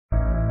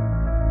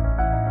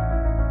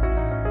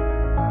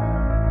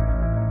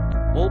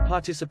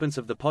participants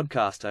of the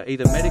podcast are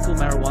either medical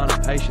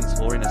marijuana patients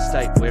or in a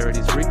state where it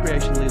is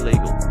recreationally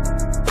legal.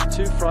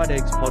 Two Fried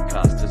Eggs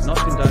podcast does not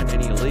condone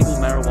any illegal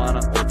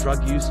marijuana or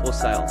drug use or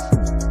sales.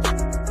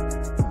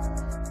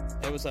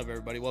 Hey, what's up,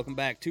 everybody? Welcome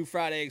back to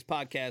Fried Eggs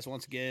podcast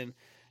once again,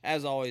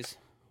 as always,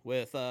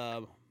 with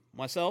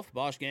myself,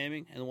 Bosch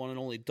Gaming, and the one and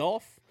only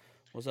Dolph.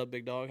 What's up,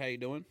 big dog? How you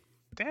doing?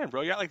 Damn,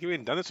 bro, you act like you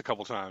ain't done this a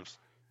couple times.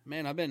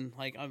 Man, I've been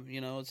like,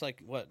 it's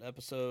like what,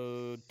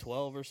 episode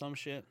 12 or some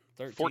shit?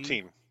 13?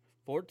 14.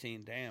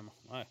 14. Damn,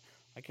 I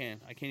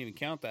can't even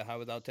count that high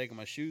without taking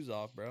my shoes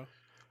off, bro.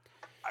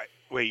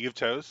 Wait, you have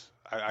toes?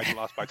 I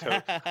lost my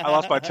toes. I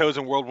lost my toes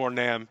in World War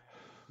Nam.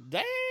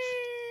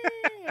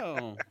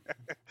 Damn.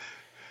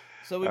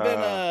 So we've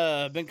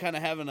been kind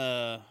of having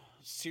a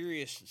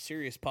serious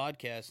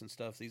podcast and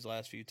stuff these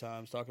last few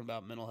times, talking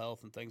about mental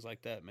health and things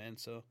like that, man.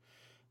 So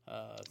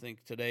I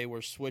think today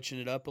we're switching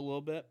it up a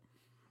little bit.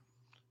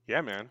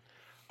 Yeah, man.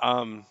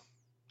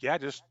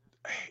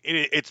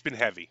 It's been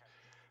heavy.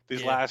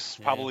 These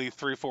last probably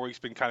 3 or 4 weeks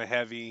been kind of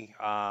heavy.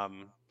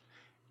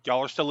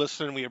 Y'all are still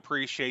listening. We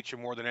appreciate you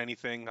more than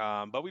anything.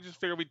 But we just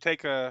figured we'd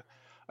take a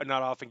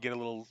nut off and get a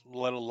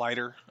little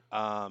lighter.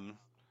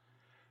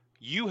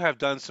 You have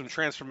done some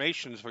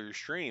transformations for your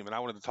stream, and I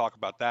wanted to talk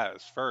about that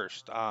as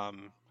first.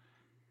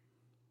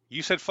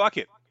 You said fuck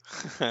it.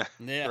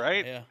 Yeah.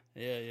 Right?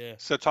 Yeah.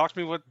 So talk to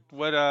me what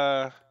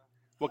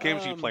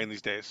games are you playing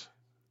these days?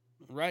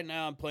 Right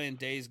now I'm playing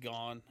Days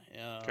Gone.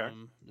 Okay.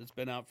 It's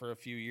been out for a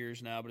few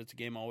years now, but it's a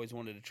game I always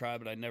wanted to try,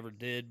 but I never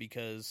did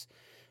because,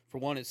 for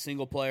one, it's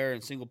single player,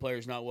 and single player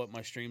is not what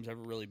my stream's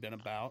ever really been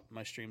about.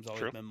 My stream's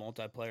always been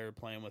multiplayer,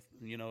 playing with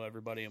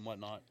everybody and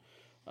whatnot.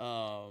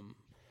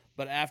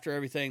 But after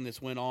everything that's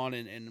went on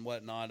and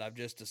whatnot, I've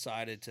just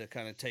decided to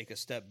kind of take a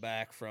step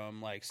back from,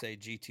 like, say,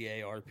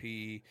 GTA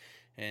RP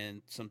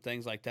and some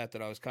things like that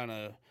I was kind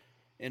of,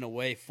 in a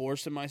way,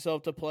 forcing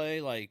myself to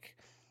play. Like,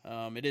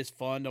 it is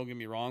fun, don't get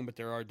me wrong, but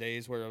there are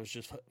days where I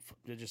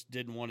just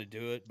didn't want to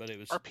do it. But it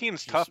was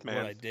RP's tough, man.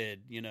 What I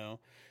did,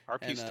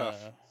 RP's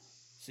tough.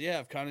 So yeah,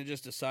 I've kind of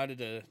just decided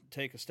to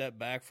take a step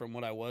back from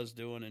what I was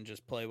doing and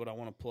just play what I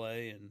want to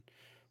play and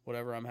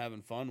whatever I'm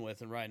having fun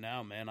with. And right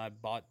now, man, I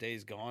bought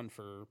Days Gone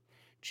for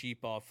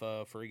cheap off.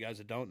 For you guys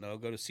that don't know,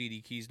 go to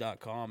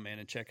cdkeys.com, man,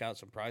 and check out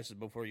some prices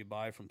before you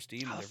buy from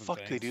Steam. How and the different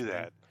fuck things, they do man.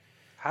 that?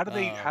 How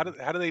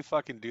do they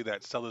fucking do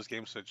that? Sell those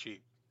games so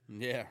cheap?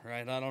 Yeah,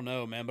 right. I don't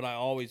know, man, but I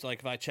always, like,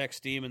 if I check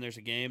Steam and there's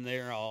a game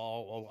there,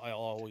 I'll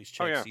always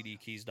check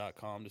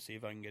cdkeys.com to see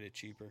if I can get it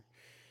cheaper.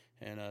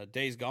 And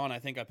Days Gone, I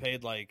think I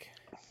paid like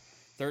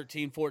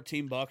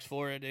 $13-14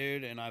 for it,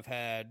 dude, and I've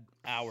had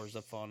hours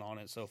of fun on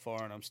it so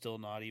far, and I'm still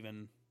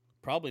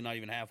probably not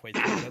even halfway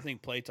through it. I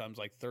think playtime's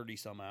like 30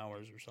 some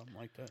hours or something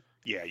like that.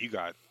 Yeah, you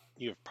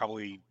have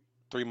probably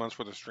 3 months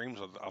worth of streams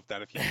off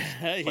that if you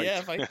yeah,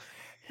 if I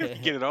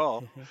get it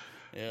all.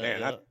 Yeah, man,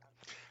 yeah.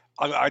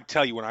 I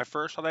tell you, when I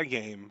first saw that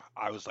game,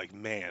 I was like,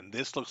 man,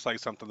 this looks like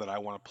something that I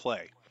want to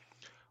play.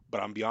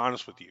 But I'm be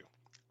honest with you,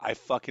 I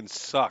fucking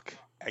suck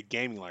at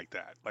gaming like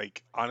that.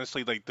 Like,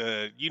 honestly, like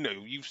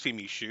you've seen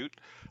me shoot.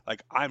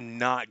 Like, I'm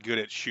not good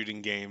at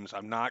shooting games.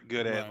 I'm not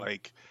good at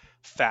like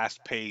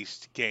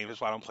fast-paced games.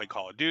 That's why I don't play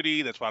Call of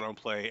Duty. That's why I don't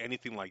play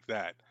anything like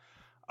that.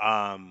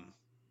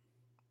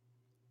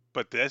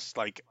 But this,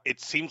 like,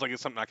 it seems like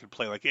it's something I could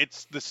play. Like,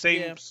 it's the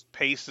same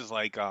pace as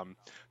like, dude,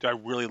 I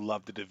really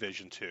love The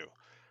Division 2.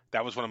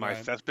 That was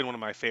that's been one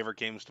of my favorite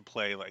games to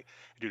play. Like,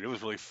 dude, it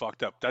was really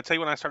fucked up. Did I tell you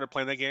when I started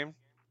playing that game?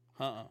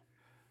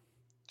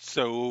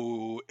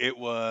 So it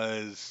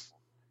was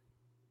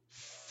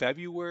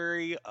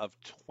February of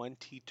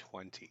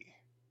 2020.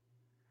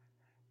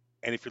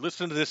 And if you're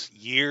listening to this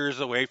years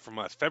away from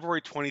us,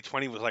 February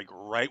 2020 was like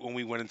right when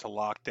we went into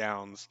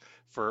lockdowns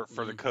for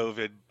the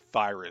COVID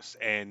virus.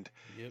 And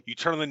you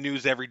turn on the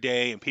news every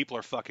day and people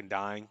are fucking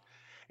dying.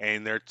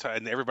 And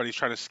and everybody's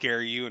trying to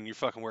scare you, and you're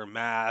fucking wearing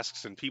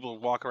masks, and people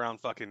walk around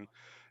fucking,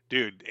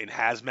 dude, in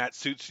hazmat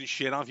suits and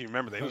shit. I don't know if you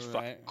remember that. It was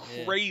fucking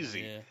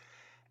crazy. Yeah.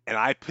 And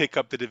I pick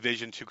up The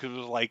Division 2 because it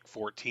was like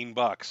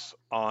 $14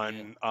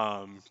 on.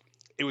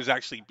 It was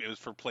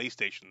for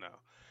PlayStation though.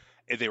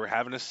 And they were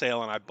having a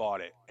sale, and I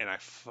bought it. And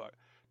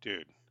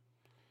dude,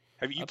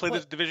 have you played the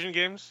Division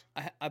games?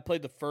 I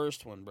played the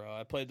first one, bro.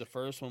 I played the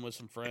first one with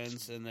some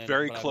friends, and then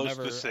very close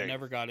to the same. I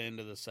never got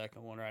into the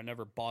second one, or I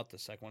never bought the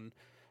second one.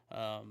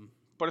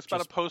 But it's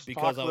about a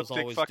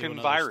post-apocalyptic fucking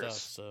virus.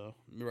 Stuff,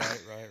 so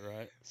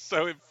right.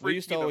 So it we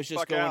used to always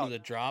just go out. into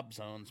the drop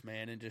zones,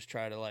 man, and just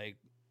try to like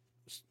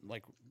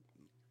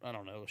I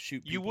don't know,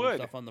 shoot people and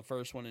stuff on the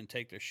first one and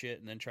take their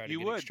shit, and then try to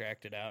get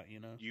extracted out.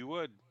 You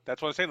would.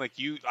 That's what I'm saying. Like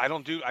I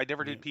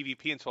never did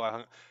PvP until I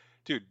hung.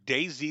 Dude,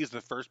 DayZ is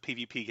the first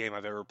PvP game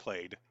I've ever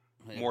played,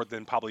 more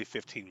than probably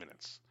 15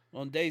 minutes.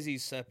 Well, and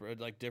DayZ's separate,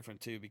 like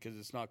different too, because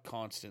it's not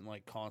constant.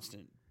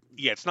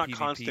 Yeah, it's not PvP,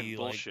 constant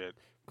bullshit. Like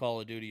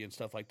Call of Duty and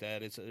stuff like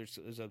that.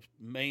 The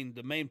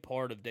main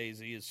part of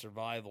DayZ is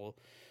survival,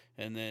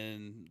 and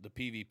then the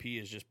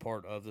PvP is just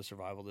part of the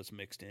survival that's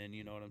mixed in.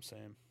 You know what I'm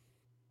saying?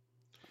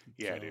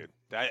 Yeah, So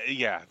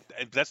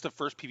dude. That's the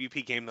first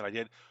PvP game that I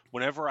did.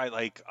 Whenever I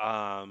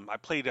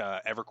played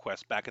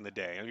EverQuest back in the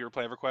day. Have you ever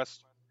played EverQuest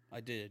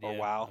I did, or yeah.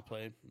 WoW? I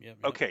played. Yep, yep.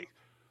 Okay,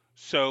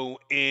 so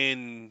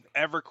in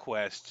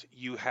EverQuest,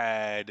 you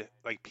had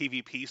like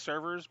PvP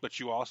servers, but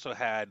you also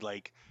had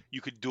like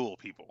you could duel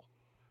people.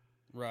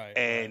 Right, right.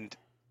 And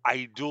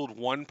I dueled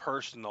one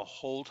person the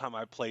whole time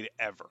I played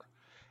ever.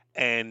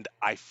 And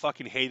I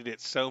fucking hated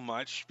it so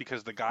much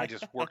because the guy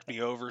just worked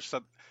me over. So,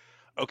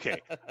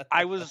 okay,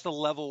 I was the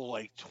level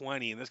like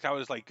 20, and this guy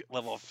was like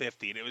level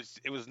 50, and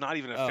it was not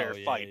even a fair Oh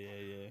yeah, fight.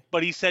 yeah, yeah.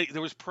 But he said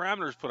there was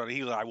parameters put on it.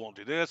 He was like, I won't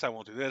do this, I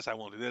won't do this, I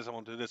won't do this, I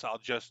won't do this. I'll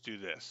just do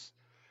this.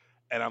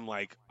 And I'm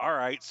like, all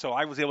right. So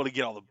I was able to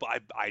get all the.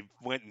 I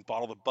went and bought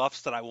all the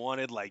buffs that I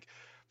wanted, like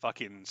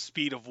fucking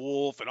Speed of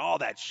Wolf and all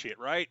that shit,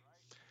 right?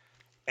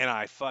 And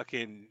I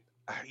fucking.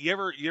 You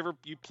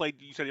played?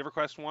 You said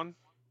EverQuest one?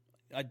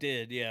 I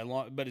did, yeah.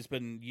 But it's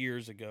been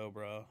years ago,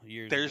 bro.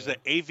 Years There's the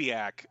ago.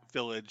 Aviac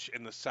village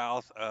in the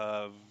south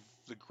of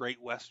the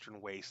Great Western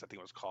Waste, I think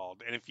it was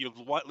called. And if you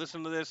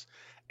listen to this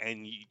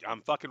and I'm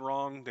fucking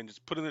wrong, then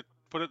just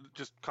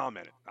just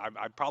comment it.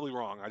 I'm probably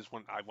wrong. I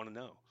want to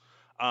know.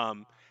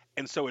 Um,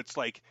 and so it's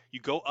like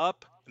you go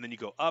up and then you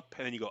go up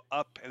and then you go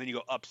up and then you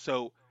go up.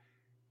 So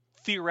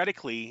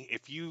theoretically,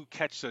 if you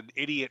catch an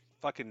idiot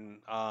fucking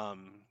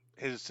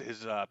his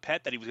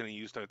pet that he was going to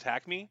use to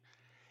attack me,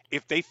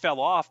 if they fell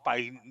off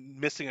by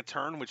missing a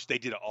turn, which they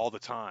did all the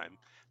time,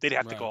 they'd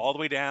have to go Right. all the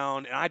way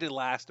down, and I did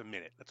last a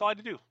minute. That's all I had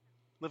to do,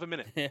 live a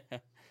minute. Yeah.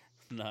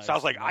 So I was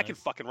Nice, like, I can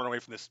nice. fucking run away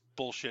from this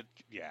bullshit.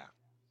 Yeah,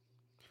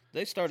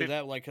 They started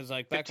that like because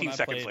like 15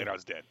 seconds later, I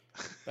was dead.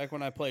 back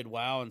when I played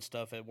WoW and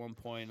stuff at one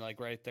point, like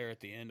right there at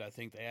the end, I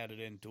think they added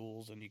in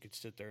duels and you could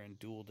sit there and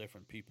duel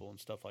different people and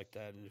stuff like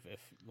that. And if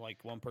like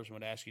one person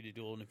would ask you to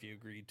duel and if you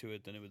agreed to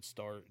it, then it would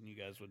start and you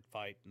guys would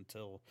fight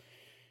until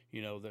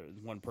the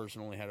one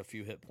person only had a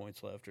few hit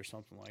points left or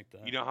something like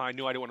that. You know how I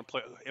knew I didn't want to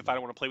play if I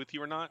don't want to play with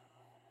you or not?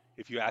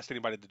 If you asked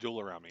anybody to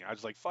duel around me, I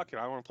was like, "Fuck it,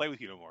 I don't want to play with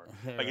you no more."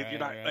 Like if you're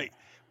not Right. like,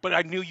 but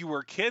I knew you were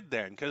a kid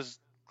then, because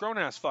grown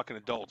ass fucking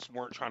adults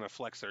weren't trying to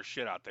flex their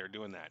shit out there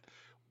doing that.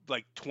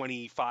 Like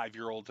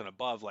 25-year-olds and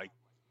above, like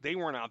they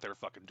weren't out there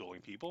fucking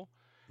dueling people.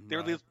 They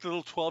were Right. these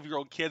little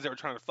 12-year-old kids that were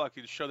trying to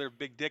fucking show their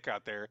big dick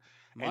out there.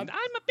 My And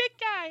I'm a big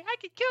guy, I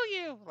could kill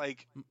you.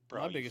 Like,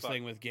 bro, my you biggest fuck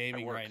thing with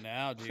gaming work. right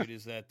now, dude,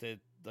 is that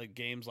like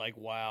games like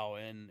WoW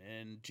and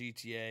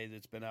GTA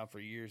that's been out for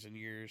years and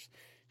years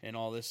and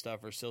all this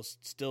stuff are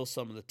still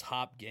some of the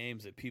top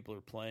games that people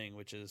are playing,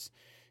 which is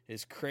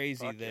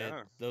crazy Fuck that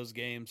yeah. those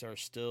games are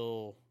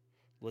still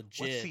What's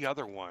legit. the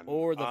other one?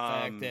 Or the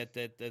fact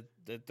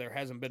that there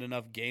hasn't been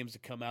enough games to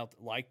come out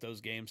like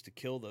those games to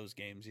kill those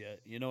games yet.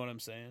 You know what I'm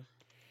saying?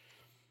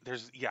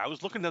 I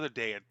was looking the other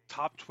day at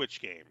top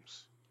Twitch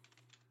games,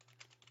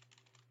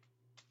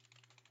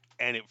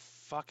 and it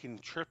fucking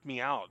tripped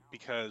me out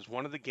because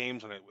one of the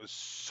games on it was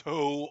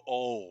so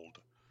old.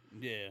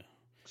 Yeah.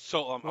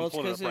 So I'm Well, it's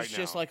pulling it because up it's right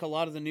just now. like a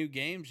lot of the new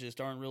games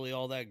just aren't really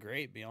all that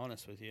great. Be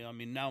honest with you. I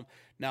mean, now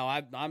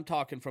I'm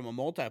talking from a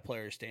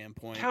multiplayer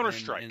standpoint.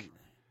 Counter-Strike. and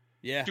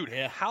yeah, Dude,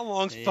 yeah, how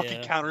long's fucking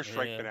yeah,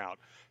 Counter-Strike yeah, been out?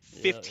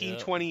 yeah, 15, yeah,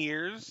 20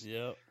 years?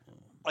 yeah,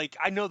 Like,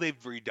 I know they've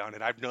redone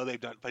it. I know they've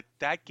done, but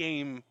that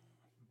game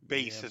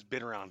base yeah. has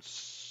been around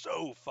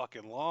so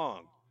fucking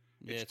long.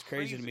 Yeah, It's it's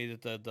crazy to crazy. me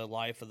that the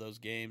life of those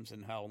games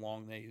and how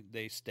long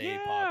they stay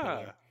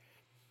Yeah.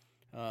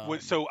 popular.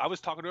 So I was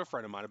talking to a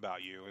friend of mine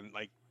about you and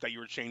like that you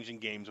were changing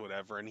games or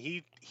whatever, and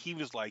he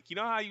was like, you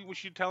know how you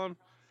wish you'd tell him?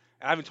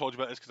 And I haven't told you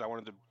about this because I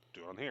wanted to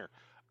do it on here.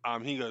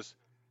 He goes,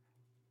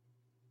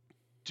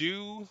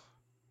 do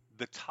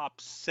the top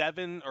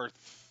 7 or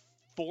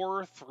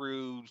 4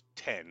 through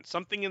 10,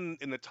 something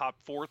in the top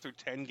 4 through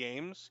 10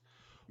 games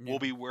Yeah. will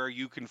be where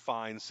you can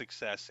find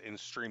success in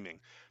streaming.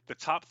 The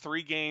top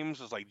 3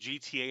 games is like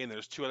GTA and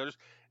there's 2 others.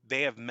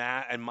 They have and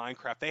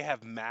Minecraft. They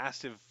have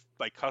massive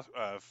like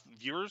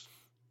viewers,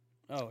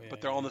 Oh yeah,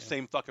 but they're all in yeah, the yeah.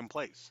 same fucking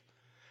place.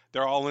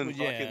 They're all in Well,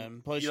 yeah, fucking.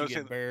 and plus You know you what I'm get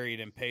saying? buried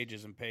in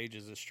pages and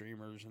pages of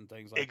streamers and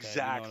things like that. You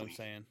know what I'm Exactly.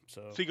 saying?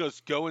 So So he goes,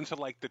 go into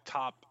like the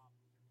top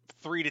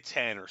 3 to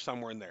 10 or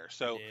somewhere in there.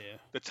 So yeah.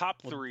 the top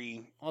Well,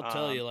 3. I'll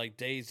tell you, like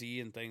DayZ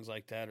and things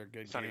like that are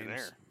good It's not even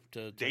games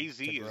to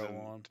DayZ is grow in.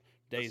 on.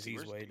 Let's see, DayZ's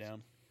where's way DayZ?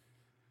 down.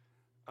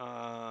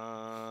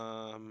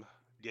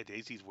 Yeah,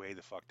 DayZ's way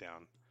the fuck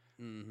down.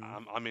 Hmm.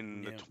 I'm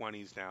in the Yeah.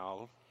 20s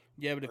now.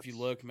 Yeah, but if you Let's-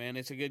 look, man,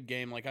 it's a good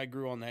game. Like I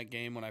grew on that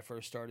game when I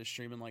first started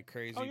streaming like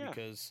crazy Oh, yeah.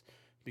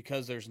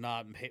 because there's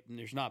not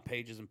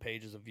pages and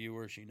pages of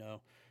viewers,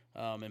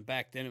 and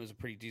back then it was a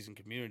pretty decent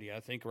community. I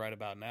think right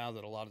about now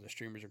that a lot of the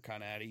streamers are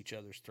kind of at each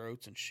other's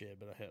throats and shit.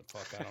 But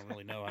I don't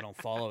really know. I don't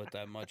follow it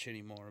that much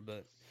anymore.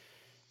 But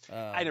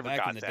I never back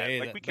got in the that. day,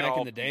 Like, we can back all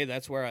in the day,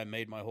 that's where I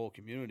made my whole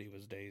community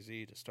was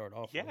DayZ to start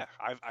off with. Yeah,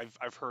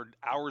 I've heard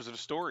hours of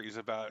stories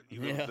about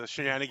Yeah. the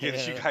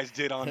shenanigans you Yeah. guys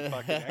did on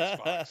fucking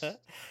Xbox.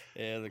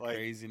 Yeah, the Like-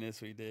 craziness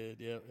we did.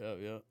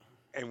 Yep.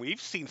 And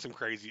we've seen some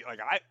crazy. Like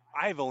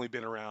I've only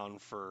been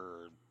around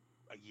for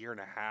a year and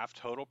a half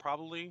total,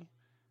 probably.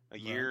 a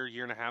year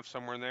and a half,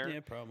 somewhere in there. Yeah,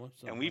 probably.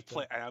 And we've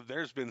played.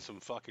 There's been some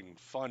fucking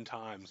fun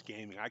times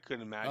gaming. I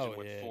couldn't imagine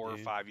 4 or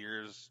 5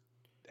 years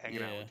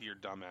hanging out with your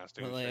dumbass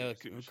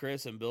doing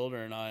Chris and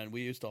Builder and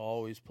we used to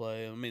always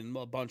play. I mean,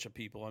 a bunch of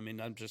people. I mean,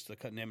 I'm just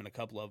naming a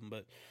couple of them,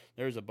 but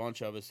there's a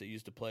bunch of us that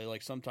used to play.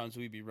 Like, sometimes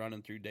we'd be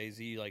running through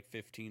DayZ like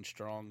 15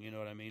 strong, you know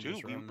what I mean?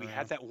 Dude, we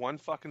had that one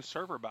fucking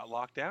server about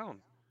locked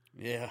down.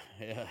 Yeah.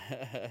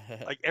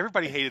 Like,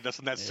 everybody hated us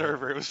on that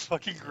server. It was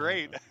fucking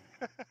great.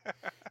 But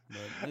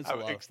it's a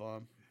lot of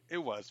fun.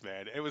 It was,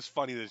 man. It was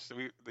funny that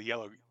we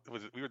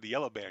were the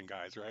yellow band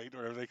guys, right?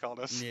 Whatever they called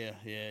us. Yeah.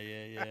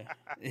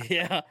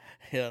 Yeah,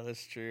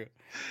 that's true.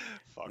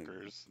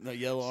 Fuckers. The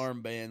yellow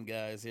armband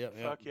guys. Yep.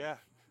 Fuck yeah.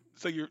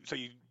 So you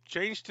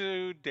changed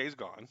to Days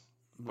Gone.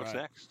 What's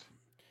next?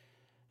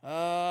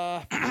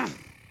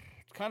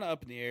 It's kind of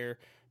up in the air.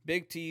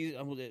 Big T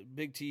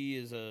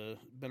is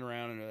been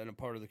around and a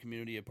part of the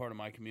community, a part of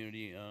my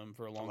community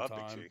for a long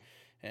time. Big T.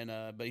 And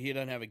but he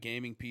doesn't have a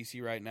gaming PC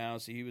right now,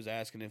 so he was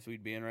asking if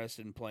we'd be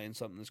interested in playing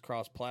something that's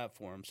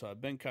cross-platform. So I've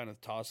been kind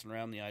of tossing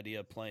around the idea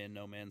of playing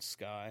No Man's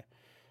Sky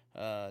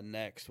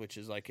next, which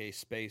is like a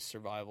space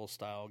survival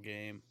style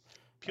game.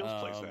 Peels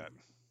plays that.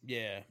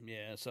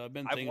 Yeah. So I've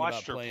been thinking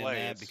about playing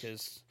that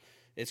because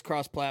it's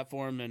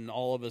cross-platform and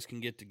all of us can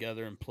get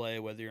together and play,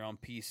 whether you're on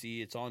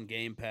PC. It's on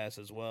Game Pass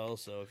as well,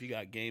 so if you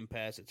got Game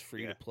Pass, it's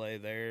free to play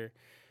there.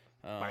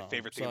 My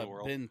favorite thing in the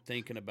world. I've been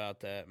thinking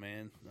about that,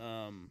 man.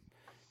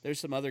 There's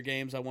some other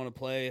games I want to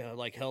play,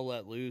 like Hell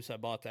Let Loose. I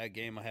bought that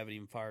game. I haven't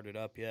even fired it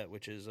up yet,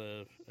 which is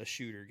a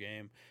shooter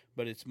game.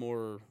 But it's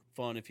more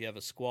fun if you have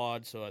a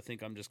squad, so I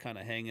think I'm just kind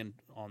of hanging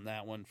on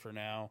that one for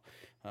now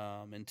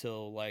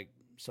until, like,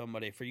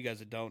 somebody, for you guys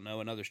that don't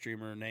know, another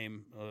streamer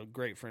named, a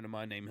great friend of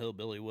mine named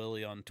Hillbilly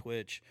Willie on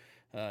Twitch.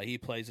 He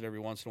plays it every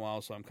once in a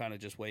while, so I'm kind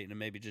of just waiting to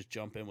maybe just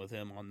jump in with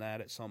him on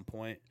that at some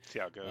point. See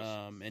how it goes.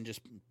 And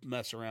just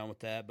mess around with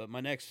that. But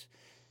my next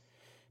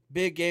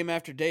big game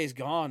after Days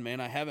Gone,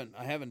 man, I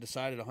haven't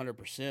decided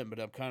 100%, but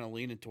I'm kind of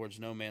leaning towards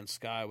No Man's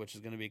Sky, which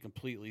is going to be a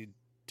completely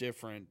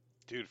different,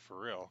 dude, for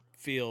real,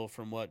 feel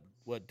from what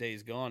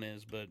Days Gone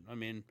is. But I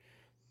mean,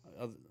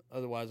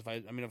 otherwise, if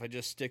I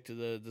just stick to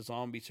the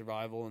zombie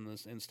survival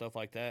and stuff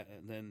like that,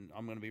 then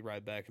I'm going to be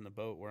right back in the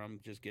boat where I'm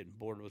just getting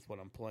bored with what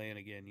I'm playing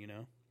again. You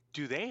know?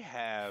 Do they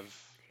have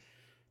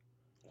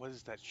what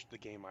is that? The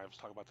game I was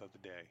talking about the other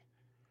day.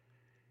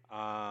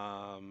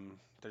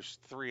 There's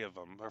 3 of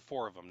them or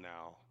 4 of them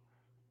now.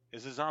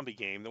 Is a zombie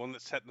game, the one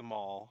that's set in the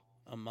mall.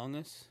 Among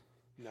Us?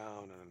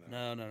 No.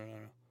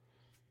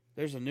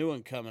 There's a new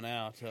one coming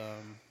out.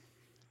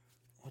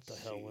 What the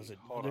hell was it?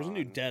 There's a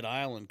new Dead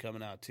Island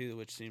coming out too,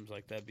 which seems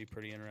like that'd be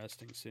pretty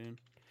interesting soon.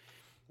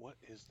 What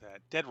is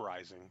that? Dead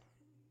Rising.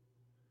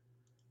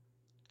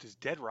 Is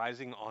Dead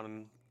Rising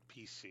on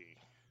PC?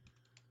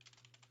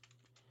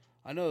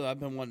 I know that I've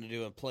been wanting to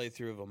do a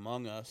playthrough of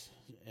Among Us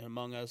and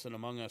Among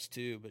Us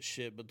 2,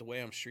 but the way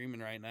I'm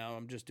streaming right now,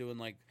 I'm just doing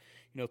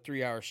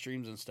 3-hour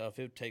streams and stuff.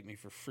 It would take me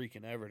for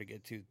freaking ever to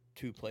get two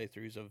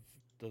playthroughs of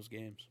those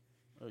games.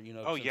 Or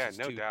no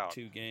doubt.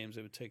 2 games,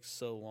 it would take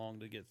so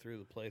long to get through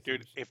the playthroughs.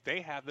 Dude, if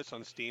they have this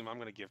on Steam, I'm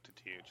going to gift it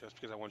to you just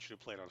because I want you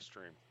to play it on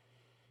stream.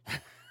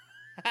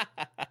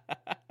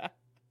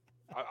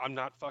 I'm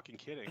not fucking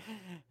kidding.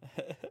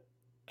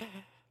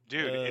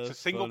 Dude, it's a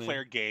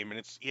single-player game, and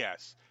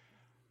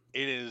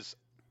it is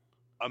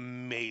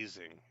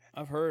amazing.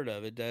 I've heard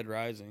of it, Dead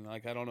Rising. I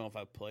don't know if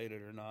I've played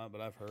it or not,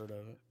 but I've heard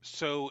of it.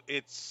 So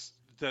it's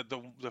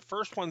the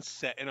first one's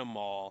set in a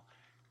mall,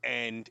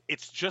 and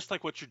it's just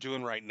like what you're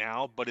doing right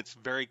now, but it's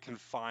very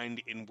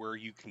confined in where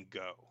you can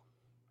go.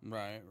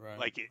 Right.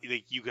 Like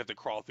you have to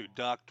crawl through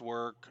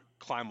ductwork,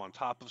 climb on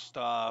top of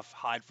stuff,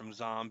 hide from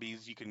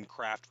zombies. You can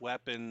craft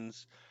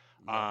weapons.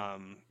 Yeah.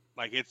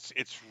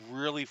 It's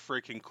really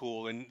freaking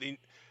cool, and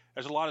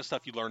there's a lot of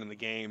stuff you learn in the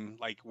game,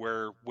 like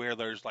where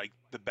there's like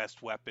the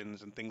best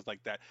weapons and things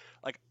like that.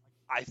 Like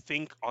I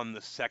think on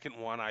the second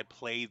one I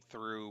played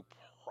through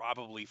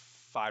probably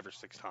 5 or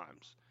 6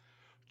 times,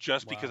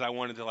 just because I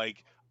wanted to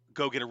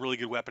go get a really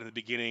good weapon at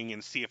the beginning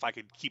and see if I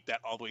could keep that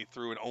all the way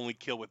through and only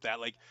kill with that,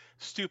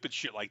 stupid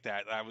shit like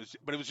that.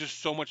 But it was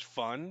just so much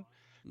fun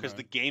because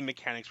the game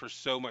mechanics were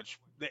so much.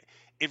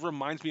 It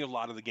reminds me a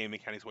lot of the game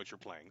mechanics of what you're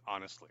playing,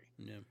 honestly.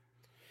 Yeah.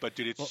 But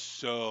dude, it's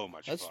so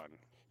much fun.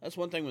 That's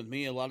one thing with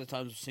me. A lot of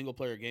times with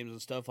single-player games and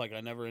stuff, I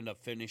never end up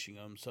finishing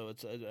them. So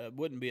it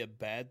wouldn't be a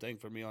bad thing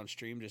for me on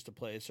stream just to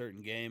play a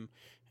certain game,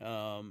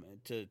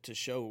 to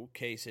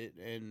showcase it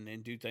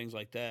and do things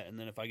like that. And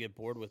then if I get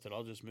bored with it,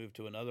 I'll just move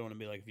to another one and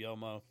be like, if y'all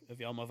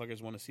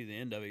motherfuckers want to see the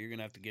end of it, you're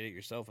gonna have to get it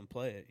yourself and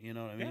play it. You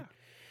know what I mean? Yeah.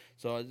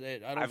 So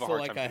I don't feel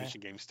like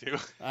finishing games too.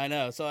 I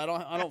know. So I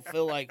don't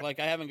feel like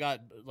I haven't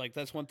got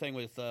that's one thing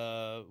with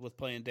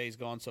playing Days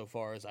Gone so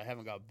far is I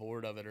haven't got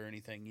bored of it or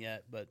anything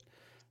yet, but.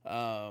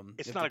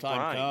 It's if not the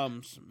time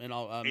comes, and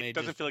I may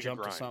just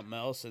jump to something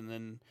else, and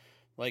then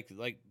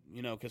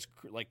because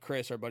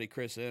Chris, our buddy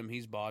Chris M,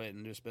 he's bought it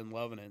and just been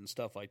loving it and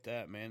stuff like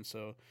that, man.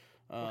 So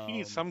he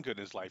needs some good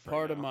in his life.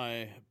 Part of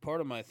my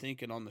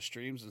thinking on the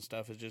streams and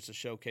stuff is just to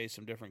showcase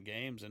some different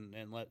games and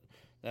let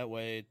That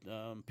way,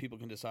 people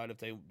can decide if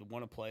they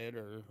want to play it,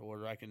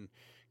 or I can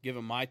give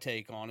them my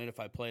take on it if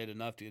I play it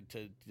enough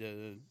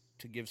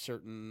to give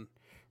certain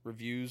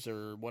reviews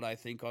or what I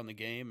think on the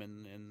game,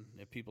 and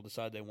if people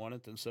decide they want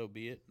it, then so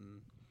be it.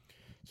 And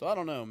so I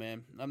don't know,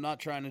 man. I'm not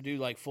trying to do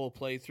like full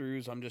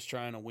playthroughs. I'm just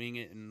trying to wing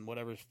it, and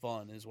whatever's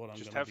fun is what I'm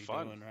going to be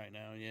doing right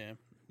now. Yeah,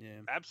 yeah.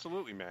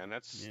 Absolutely, man.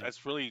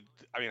 That's really.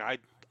 I mean,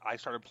 I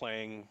started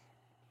playing.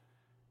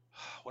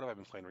 What have I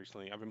been playing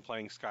recently? I've been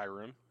playing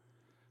Skyrim,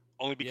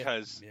 only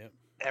because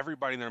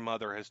everybody and their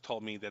mother has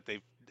told me that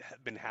they've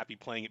been happy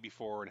playing it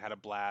before and had a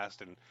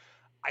blast, and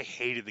I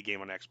hated the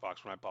game on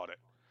Xbox when I bought it.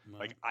 No.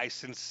 Like, I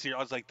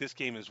was like, this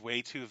game is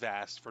way too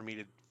vast for me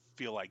to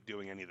feel like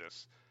doing any of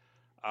this.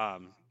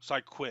 So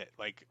I quit.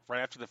 Like,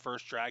 right after the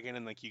first dragon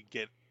and, like, you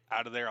get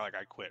out of there, like,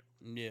 I quit.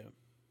 Yeah.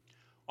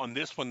 On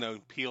this one, though,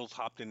 Peels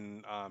hopped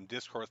in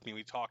Discord with me.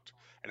 We talked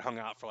and hung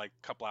out for, like,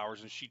 a couple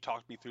hours, and she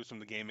talked me through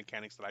some of the game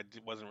mechanics that I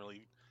wasn't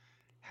really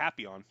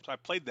happy on. So I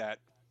played that.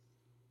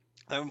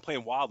 I've been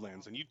playing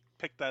Wildlands, and you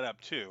picked that up,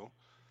 too,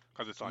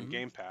 because it's on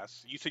Game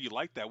Pass. You said you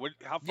liked that.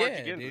 How far did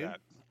you get into that?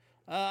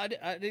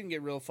 I didn't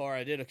get real far.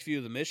 I did a few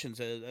of the missions.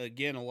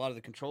 Again, a lot of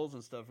the controls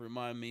and stuff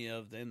remind me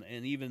of, and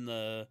even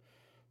the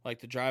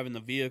driving the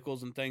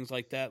vehicles and things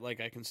like that. Like,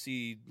 I can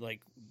see,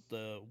 like,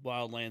 the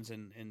Wildlands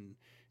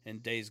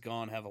and Days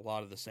Gone have a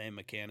lot of the same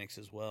mechanics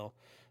as well,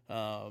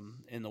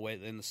 in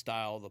the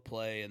style of the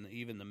play, and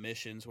even the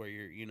missions where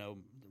you're, you know,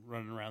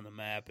 running around the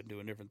map and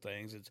doing different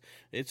things.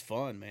 It's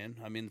fun, man.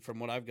 I mean, from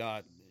what I've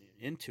got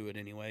into it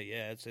anyway,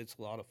 it's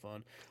a lot of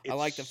fun. I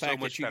like the fact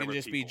that you can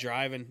just be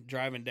driving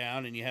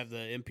down, and you have the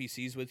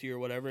NPCs with you or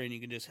whatever, and you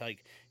can just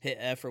like hit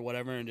F or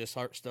whatever, and just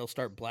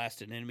start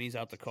blasting enemies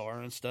out the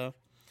car and stuff.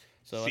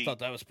 So I thought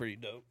that was pretty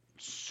dope.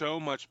 So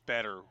much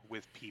better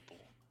with people.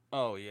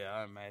 Oh yeah,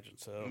 I imagine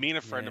so. Me and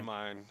a friend of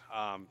mine,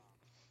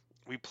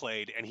 we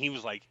played, and he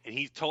was like, and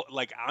he told,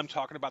 like, I'm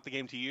talking about the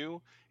game to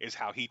you is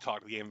how he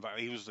talked the game about.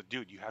 He was like,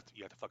 dude, you have to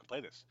fucking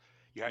play this.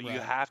 You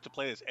have to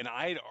play this. And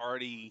I had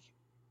already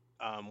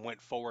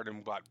went forward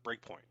and bought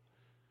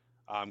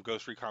Breakpoint,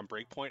 Ghost Recon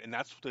Breakpoint, and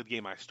that's the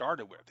game I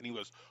started with. And he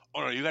goes,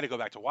 oh no, you got to go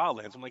back to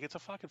Wildlands. I'm like, it's a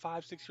fucking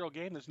 5-6-year-old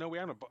game. There's no way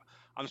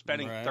I'm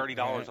spending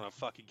 $30 on a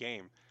fucking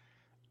game.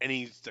 And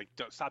he's like,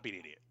 stop being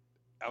an idiot.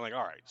 I'm like,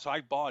 all right. So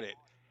I bought it,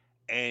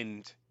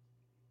 and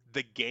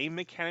the game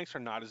mechanics are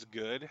not as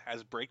good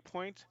as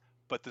Breakpoint,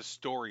 but the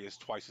story is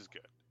twice as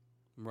good.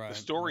 Right. The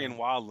story in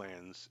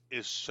Wildlands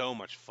is so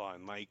much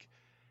fun. Like,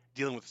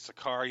 dealing with the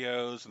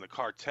Sicarios and the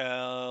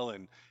cartel,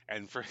 and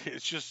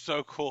it's just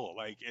so cool.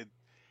 Like,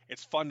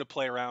 it's fun to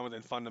play around with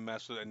and fun to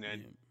mess with, and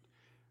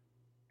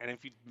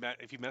if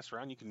you mess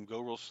around, you can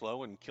go real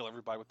slow and kill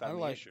everybody without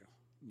any issue.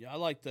 Yeah, I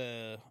like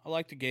the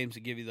games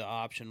that give you the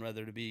option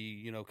whether to be,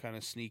 you know, kind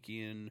of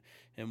sneaky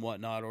and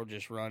whatnot, or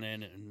just run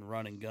in and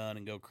run and gun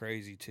and go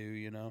crazy too,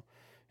 you know.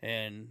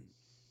 And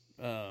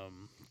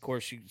of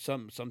course,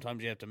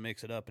 sometimes you have to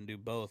mix it up and do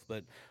both,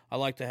 but I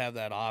like to have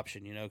that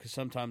option, you know, because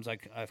sometimes I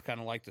kind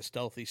of like the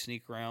stealthy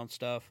sneak around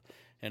stuff,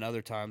 and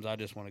other times I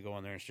just want to go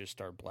in there and just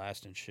start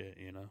blasting shit,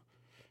 you know.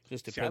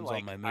 Just depends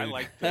on my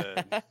mood.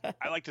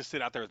 I like to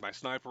sit out there with my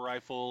sniper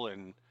rifle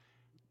and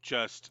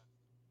just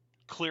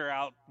clear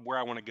out where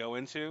I want to go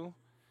into,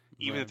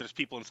 even if there's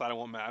people inside.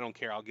 I don't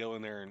care. I'll go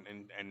in there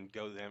and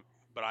go to them.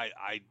 But I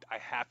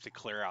have to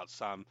clear out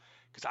some,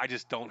 because I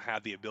just don't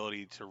have the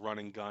ability to run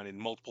and gun in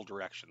multiple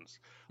directions.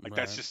 Like,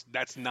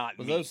 that's not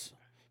me.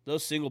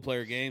 Those single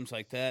player games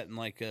like that, and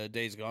like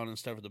Days Gone and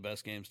stuff, are the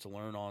best games to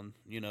learn on,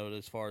 you know,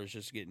 as far as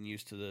just getting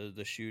used to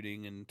the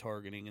shooting and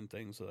targeting and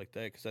things like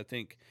that. Because I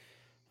think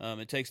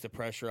it takes the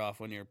pressure off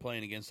when you're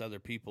playing against other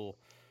people,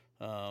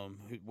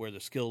 where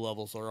the skill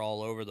levels are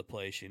all over the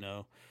place, you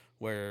know,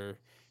 where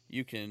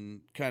you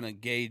can kind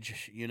of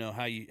gauge, you know,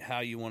 how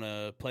you want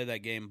to play that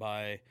game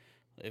by.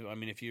 I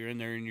mean, if you're in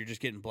there and you're just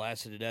getting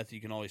blasted to death,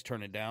 you can always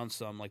turn it down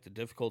some, like the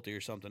difficulty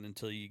or something,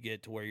 until you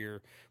get to where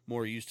you're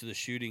more used to the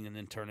shooting, and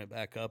then turn it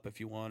back up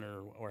if you want,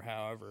 or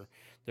however.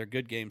 They're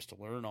good games to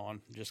learn on,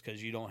 just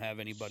because you don't have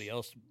anybody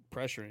else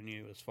pressuring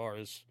you as far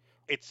as.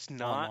 It's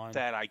not online.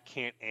 That I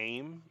can't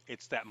aim;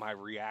 it's that my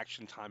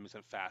reaction time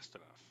isn't fast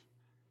enough.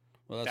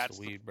 Well, that's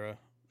the weed, bro.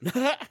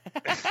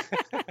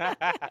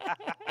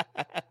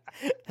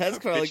 That's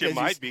probably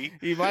because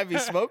you might be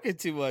smoking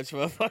too much,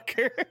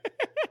 motherfucker.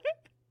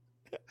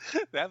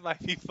 That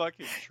might be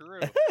fucking true.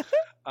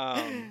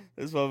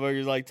 This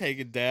motherfucker's like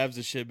taking dabs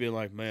and shit, being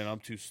like, "Man, I'm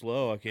too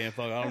slow. I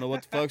don't know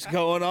what the fuck's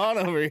going on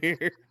over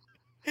here."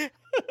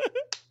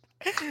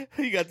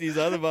 You got these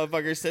other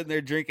motherfuckers sitting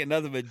there drinking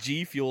nothing but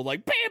G Fuel,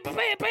 like bam, bam,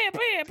 bam, bam,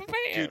 bam,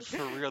 bam. Dude,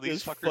 for real,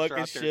 these just fuckers fucking are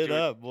out there shit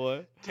up,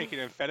 boy. Taking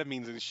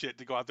amphetamines and shit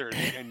to go out there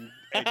and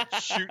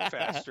shoot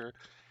faster.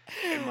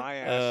 And my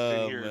ass is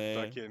in here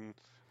fucking.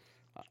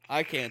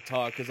 I can't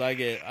talk because I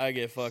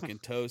get fucking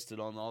toasted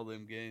on all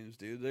them games,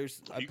 dude.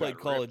 I played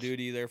Call of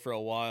Duty there for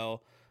a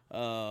while,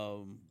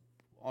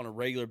 on a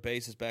regular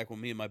basis back when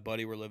me and my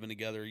buddy were living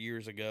together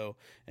years ago,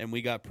 and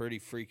we got pretty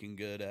freaking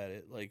good at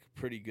it, like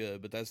pretty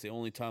good. But that's the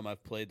only time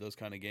I've played those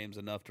kind of games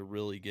enough to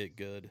really get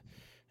good.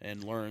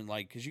 and learn,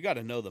 like, because you got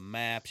to know the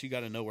maps, you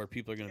got to know where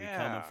people are going to be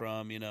coming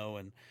from,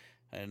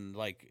 and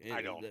like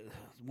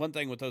one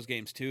thing with those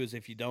games too is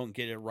if you don't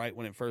get it right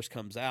when it first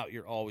comes out,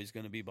 you're always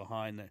going to be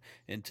behind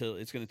until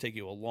it's going to take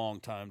you a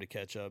long time to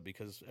catch up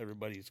because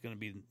everybody's going to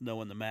be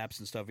knowing the maps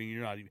and stuff, and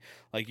you're not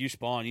like you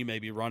spawn, you may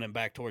be running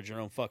back towards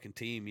your own fucking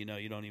team, you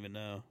don't even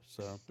know.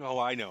 So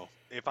I know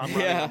if I'm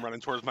running, I'm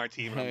running towards my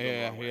team.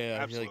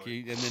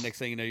 Absolutely. Like and the next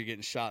thing you know, you're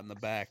getting shot in the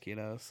back,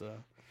 so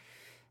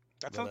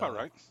that sounds about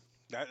right.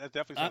 That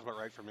definitely sounds about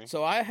right for me.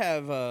 So I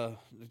have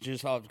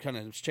I'll kind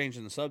of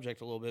changing the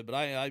subject a little bit, but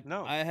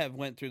I have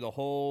went through the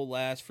whole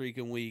last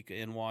freaking week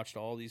and watched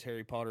all these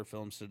Harry Potter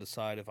films to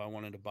decide if I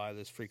wanted to buy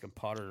this freaking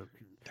Potter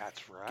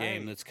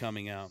game that's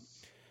coming out.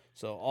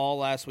 So all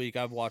last week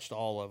I've watched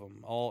all of them,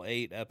 all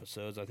 8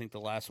 episodes. I think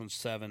the last one's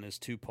 7 is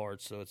 2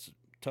 parts, so it's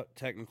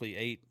technically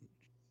 8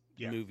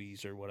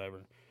 movies or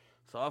whatever.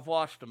 So I've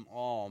watched them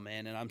all,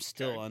 man, and I'm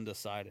still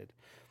undecided.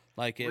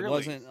 Like it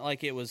wasn't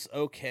like it was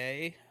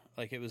okay.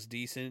 Like, it was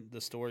decent.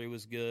 The story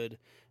was good.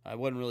 I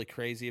wasn't really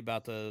crazy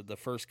about the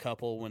first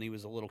couple when he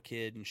was a little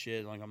kid and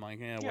shit. Like, I'm like,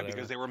 whatever. Yeah,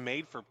 because they were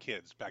made for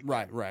kids back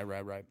then.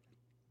 Right.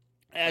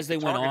 As they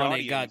went on,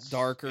 it got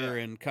darker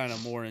and kind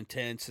of more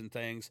intense and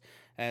things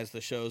as the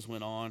shows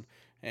went on.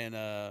 And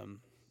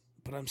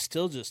but I'm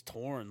still just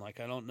torn. Like,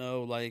 I don't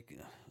know. Like,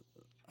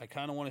 I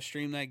kind of want to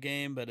stream that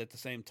game, but at the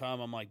same time,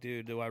 I'm like,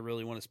 dude, do I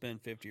really want to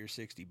spend $50 or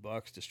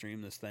 $60 to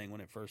stream this thing when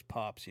it first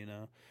pops?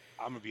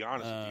 I'm gonna be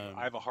honest with you.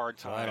 I have a hard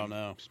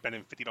time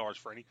spending $50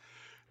 for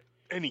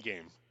any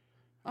game.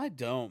 I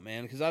don't,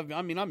 man, because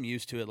I'm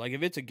used to it. Like,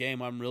 if it's a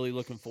game I'm really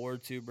looking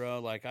forward to,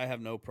 bro, like, I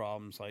have no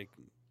problems like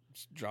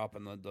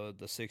dropping the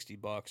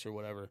 $60 or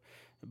whatever.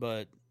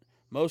 But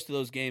most of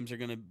those games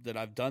that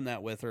I've done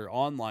that with are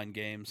online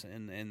games,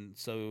 and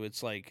so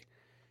it's like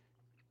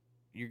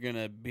you're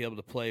gonna be able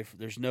to play.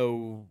 There's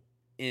no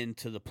end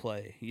to the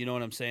play. You know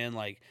what I'm saying?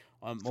 Like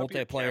a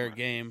multiplayer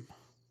game.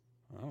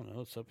 I don't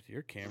know. It's up to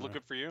your camera. Is it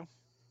looking for you?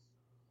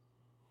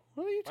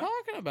 What are you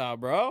talking about,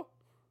 bro?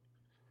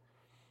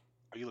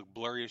 Oh, you look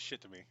blurry as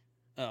shit to me.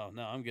 Oh,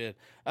 no, I'm good.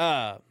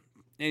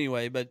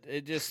 Anyway, but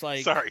it just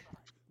like... Sorry.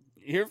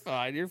 You're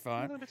fine.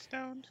 A little bit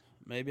stoned.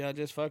 Maybe I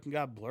just fucking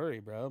got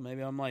blurry, bro.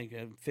 Maybe I'm like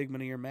a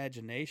figment of your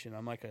imagination.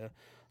 I'm like a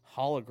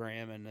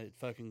hologram and it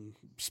fucking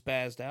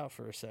spazzed out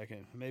for a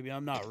second. Maybe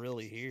I'm not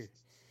really here.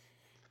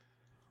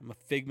 I'm a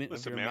figment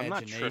of your imagination.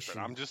 I'm not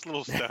tripping. I'm just a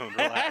little stoned.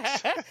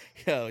 Relax.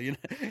 Yo,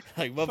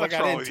 like, motherfucker,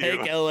 I didn't take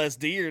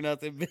LSD or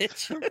nothing,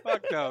 bitch.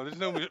 Fuck no.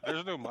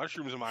 There's no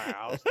mushrooms in my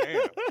house.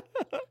 Damn.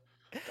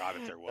 God,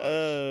 if there was.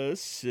 Oh,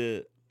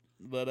 shit.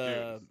 But,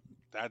 dude,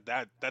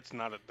 that's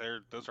not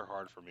those are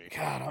hard for me.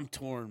 God, I'm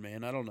torn,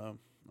 man. I don't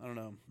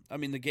know. I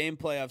mean, the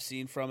gameplay I've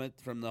seen from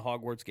the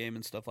Hogwarts game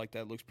and stuff like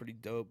that looks pretty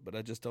dope, but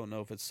I just don't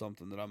know if it's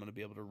something that I'm going to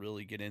be able to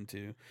really get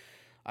into.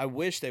 I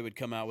wish they would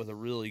come out with a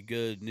really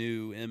good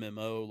new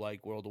MMO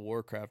like World of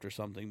Warcraft or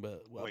something,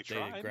 but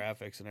updated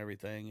graphics and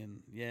everything.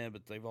 And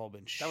but they've all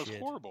been shit. That was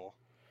horrible.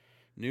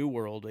 New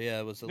World,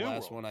 it was the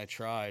last one I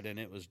tried, and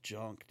it was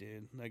junk,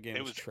 dude. That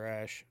game was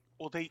trash.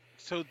 Well,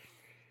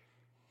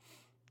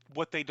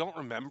 what they don't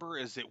remember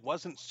is it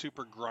wasn't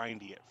super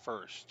grindy at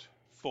first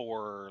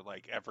for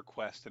like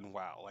EverQuest and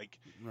WoW. Like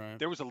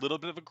there was a little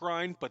bit of a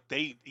grind, but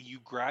you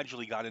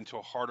gradually got into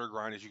a harder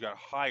grind as you got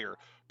higher.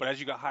 But as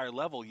you got higher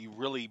level, you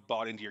really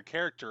bought into your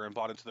character and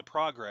bought into the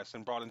progress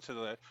and bought into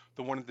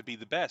the wanting to be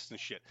the best and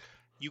shit.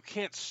 You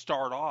can't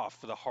start off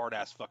with a hard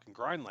ass fucking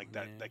grind like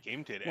that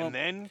game did. Well, and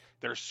then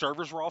their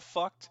servers were all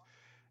fucked.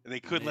 And they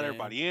couldn't let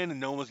everybody in, and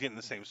no one was getting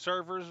the same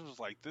servers. It was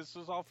like, this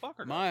is all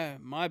fucker.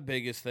 My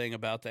biggest thing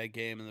about that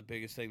game, and the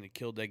biggest thing that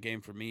killed that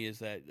game for me, is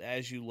that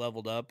as you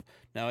leveled up,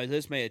 now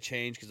this may have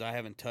changed because I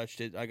haven't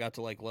touched it. I got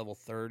to like level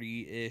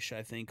 30-ish,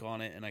 I think, on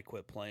it, and I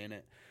quit playing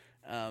it.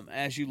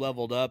 As you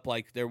leveled up,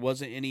 like there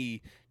wasn't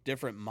any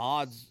different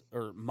mods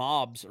or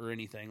mobs or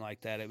anything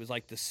like that. It was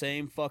like the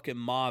same fucking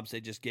mobs.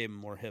 They just gave them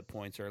more hit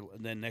points, or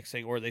then next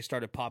thing, or they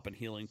started popping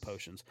healing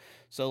potions.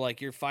 So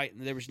like you're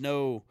fighting, there was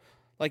no.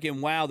 Like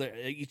in WoW,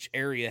 each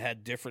area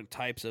had different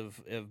types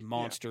of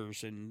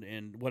monsters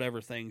and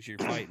whatever things you're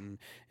fighting.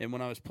 And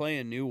when I was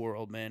playing New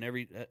World, man,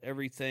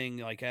 everything,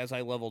 like as I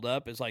leveled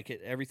up, is like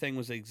everything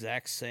was the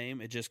exact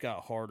same. It just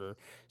got harder.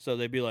 So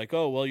they'd be like,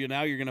 oh, well,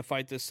 now you're going to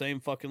fight this same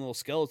fucking little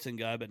skeleton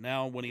guy, but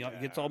now when he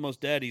gets almost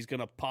dead, he's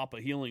going to pop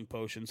a healing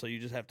potion, so you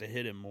just have to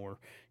hit him more,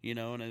 And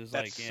it was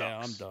like, sucks. Yeah,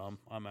 I'm dumb.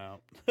 I'm out.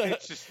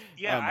 It's just,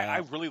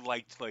 I really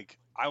liked,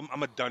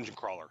 I'm a dungeon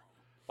crawler.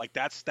 Like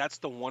that's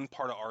the one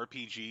part of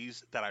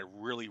RPGs that I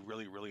really,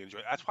 really, really enjoy.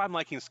 That's why I'm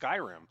liking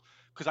Skyrim,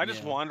 because I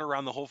just wander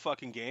around the whole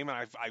fucking game,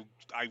 and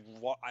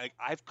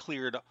I've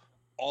cleared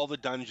all the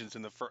dungeons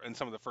in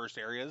some of the first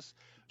areas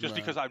just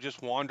because I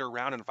just wander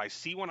around, and if I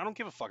see one, I don't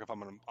give a fuck if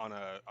I'm on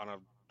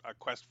a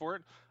quest for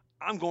it.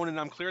 I'm going in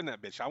and I'm clearing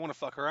that bitch. I want to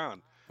fuck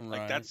around.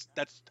 Right. Like that's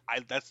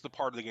the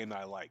part of the game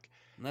that I like.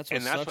 And that's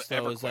what sucks,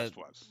 though, is that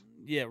was.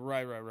 Yeah,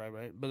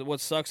 right. But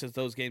what sucks is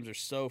those games are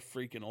so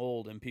freaking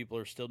old, and people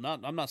are still not.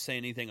 I'm not saying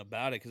anything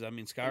about it because I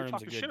mean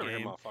Skyrim's a good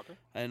game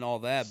and all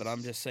that. But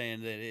I'm just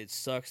saying that it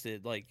sucks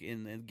that like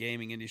in the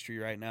gaming industry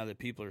right now that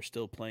people are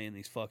still playing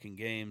these fucking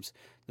games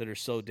that are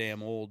so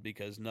damn old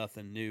because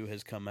nothing new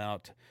has come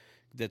out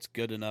that's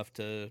good enough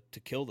to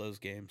kill those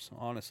games.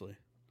 Honestly.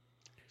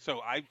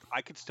 So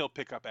I could still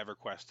pick up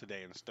EverQuest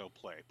today and still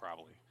play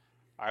probably.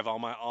 I have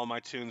all my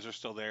tunes are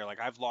still there. Like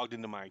I've logged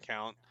into my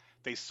account.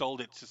 They sold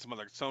it to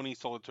Sony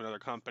sold it to another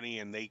company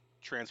and they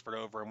transferred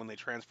over. And when they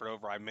transferred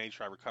over, I made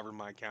sure I recovered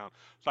my account.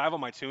 So I have all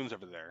my tunes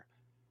over there.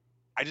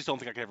 I just don't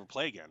think I could ever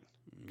play again.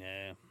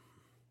 Yeah.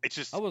 It's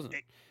just,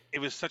 it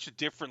was such a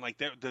different, like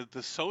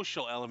the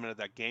social element of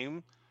that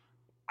game.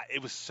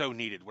 It was so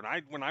needed. When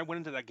I went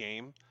into that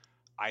game,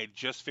 I had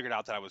just figured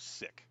out that I was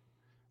sick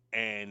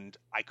and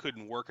I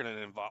couldn't work in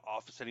an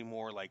office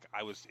anymore. Like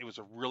it was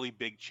a really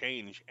big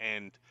change.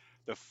 And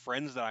the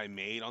friends that I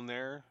made on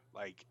there,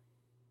 like,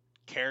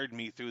 carried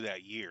me through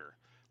that year.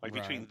 Like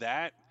between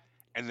that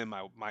and then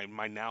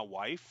my now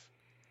wife,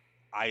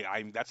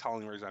 I that's how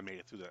long reason I made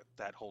it through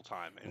that whole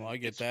time. And well, I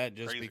get that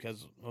just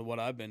because of what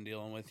I've been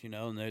dealing with, you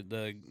know, and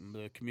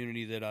the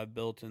community that I've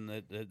built and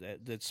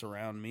that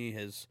surround me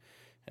has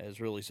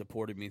really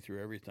supported me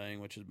through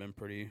everything, which has been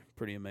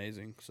pretty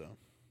amazing. So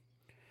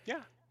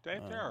yeah, they're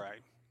all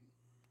right.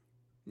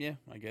 Yeah,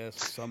 I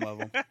guess some of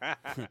them.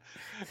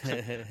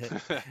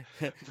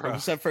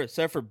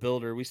 except for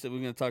Builder, we're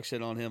gonna talk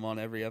shit on him on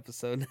every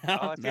episode now.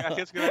 Oh, I think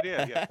it's a good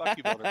idea. Yeah, fuck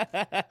you,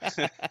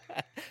 Builder.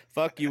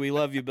 Fuck you. We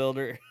love you,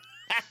 Builder.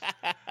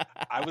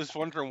 I was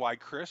wondering why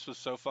Chris was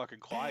so fucking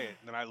quiet,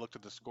 and then I looked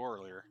at the score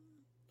earlier.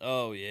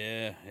 Oh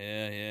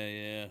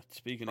yeah.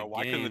 Speaking of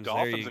why games, couldn't the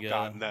Dolphins have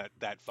gotten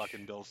that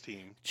fucking Bills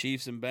team?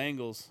 Chiefs and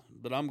Bengals,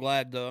 but I'm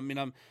glad though.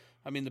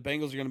 I mean, the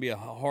Bengals are going to be a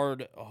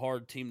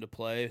hard team to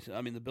play.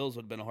 I mean, the Bills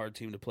would have been a hard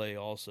team to play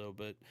also,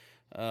 but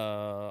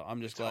I'm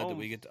just glad that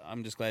we get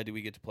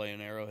to play in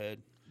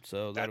Arrowhead.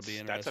 So that'll be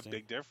interesting. That's a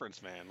big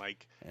difference, man.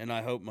 Like, and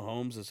I hope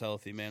Mahomes is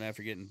healthy, man.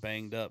 After getting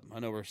banged up, I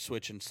know we're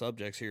switching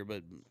subjects here,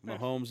 but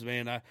Mahomes,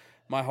 man,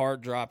 my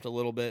heart dropped a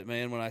little bit,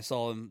 man, when I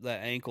saw him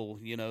that ankle.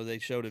 You know, they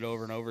showed it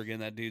over and over again.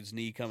 That dude's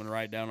knee coming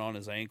right down on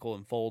his ankle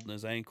and folding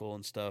his ankle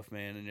and stuff,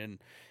 man, and then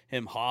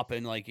him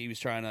hopping like he was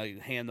trying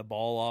to hand the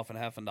ball off and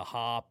having to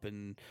hop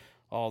and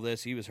all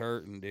this. He was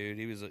hurting, dude.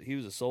 He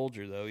was a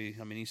soldier though.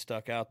 He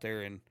stuck out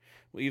there, and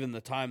even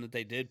the time that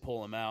they did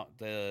pull him out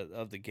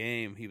of the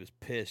game, he was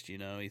pissed. You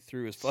know, he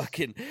threw his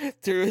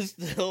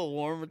little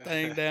warmer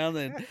thing down,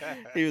 and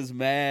he was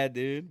mad,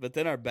 dude. But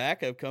then our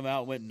backup come out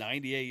and went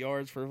 98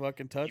 yards for a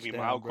fucking touchdown. You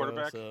mean my old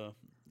quarterback? So,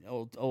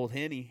 old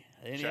Henny.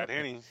 Chad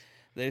Henne.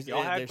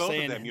 Y'all had both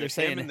of them. You had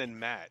him and then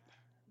Matt.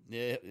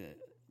 Yeah.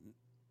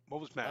 What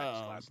was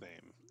Matt's last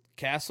name?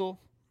 Castle?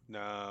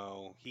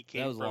 No, he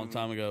came. That was a long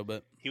time ago,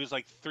 but he was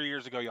like 3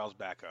 years ago. Y'all's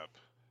backup.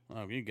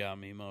 Oh, you got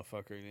me,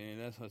 motherfucker.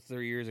 That's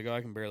 3 years ago.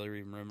 I can barely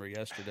even remember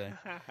yesterday.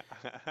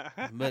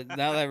 But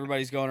now that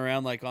everybody's going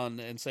around like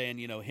and saying,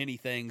 you know, Henny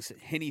things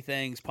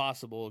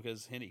possible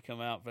because Henny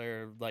come out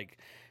there like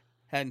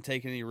hadn't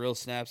taken any real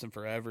snaps in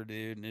forever,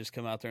 dude, and just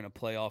come out there in a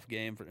playoff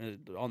game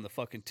on the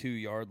fucking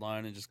 2-yard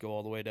line and just go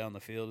all the way down the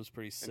field. It was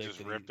pretty sick. And just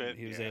rip it.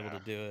 He was able to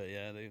do it.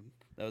 Yeah,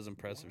 that was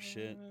impressive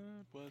shit.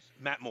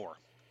 Matt Moore.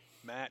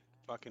 Matt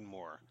fucking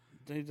Moore.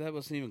 Dude, that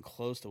wasn't even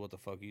close to what the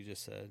fuck you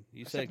just said.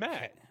 You said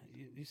Matt.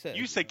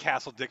 You said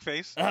Castle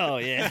Dickface. Oh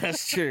yeah,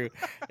 that's true.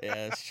 Yeah,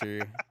 that's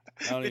true.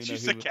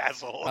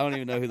 Castle. I don't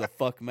even know who the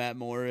fuck Matt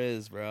Moore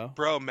is, bro.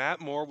 Bro,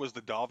 Matt Moore was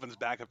the Dolphins'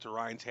 backup to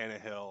Ryan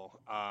Tannehill.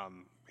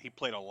 He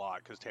played a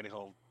lot because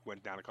Tannehill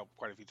went down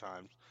quite a few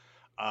times.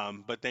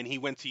 But then he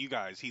went to you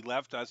guys. He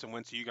left us and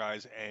went to you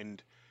guys,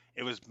 and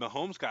it was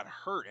Mahomes got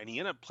hurt, and he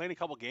ended up playing a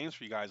couple games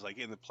for you guys, like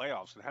in the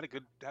playoffs, and had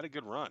a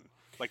good run.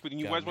 Like when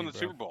you guys won the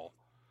Super Bowl.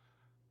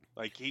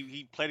 Like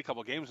he played a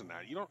couple games in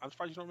that. I'm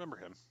surprised you don't remember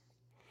him.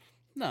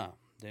 No,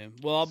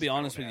 dude. Well, I'll be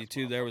honest with you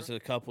too. There was a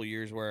couple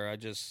years where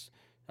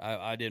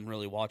I didn't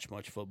really watch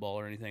much football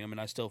or anything. I mean,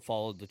 I still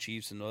followed the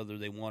Chiefs and whether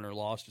they won or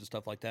lost and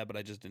stuff like that, but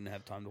I just didn't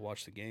have time to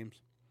watch the games.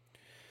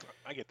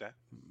 I get that.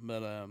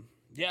 But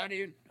yeah,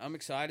 dude, I'm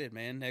excited,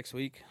 man. Next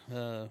week,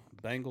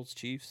 Bengals,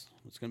 Chiefs.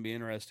 It's gonna be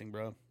interesting,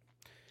 bro.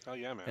 Oh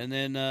yeah, man. And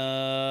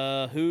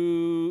then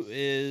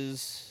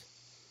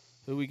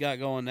who we got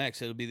going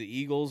next? It'll be the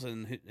Eagles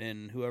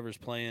and whoever's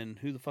playing.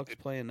 Who the fuck is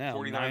playing now?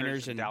 49ers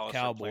Niners and Dallas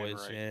Cowboys.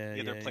 Right.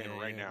 Yeah, they're playing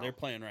right now. They're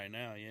playing right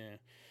now. Yeah.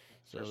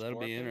 So that'll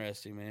be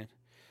interesting, man.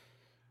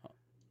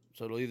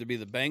 So it'll either be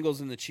the Bengals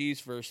and the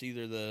Chiefs versus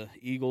either the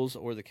Eagles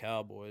or the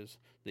Cowboys.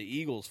 The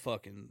Eagles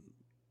fucking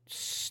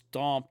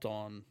stomped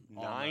on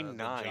 9-9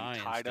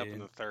 Giants, tied up dude. in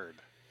the third.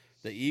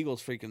 The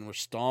Eagles freaking were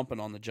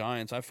stomping on the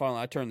Giants. I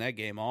turned that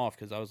game off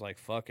because I was like,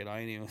 fuck it, I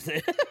ain't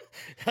even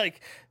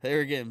like they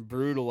were getting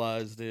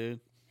brutalized, dude.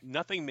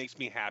 Nothing makes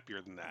me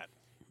happier than that.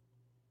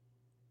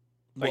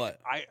 What?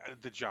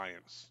 The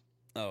Giants.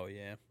 Oh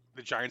yeah.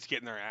 The Giants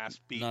getting their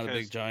ass beat. Not a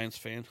big Giants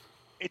fan.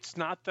 It's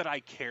not that I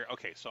care.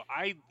 Okay, so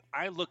I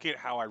look at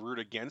how I root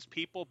against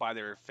people by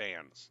their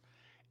fans.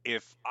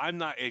 if I'm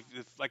not, if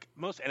like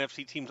most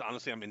NFC teams,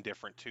 honestly, I'm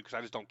indifferent to because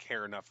I just don't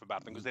care enough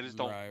about them because they just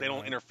don't Right, they don't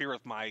right. interfere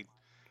with my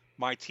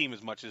team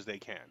as much as they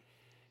can.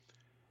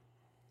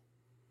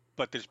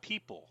 But there's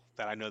people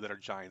that I know that are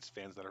Giants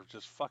fans that are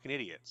just fucking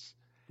idiots.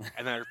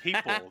 And there are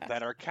people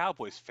that are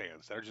Cowboys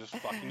fans that are just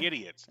fucking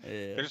idiots.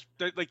 Yeah.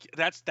 Like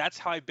that's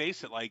how I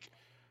base it. Like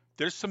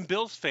there's some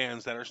Bills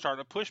fans that are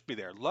starting to push me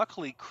there.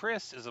 Luckily,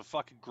 Chris is a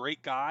fucking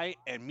great guy,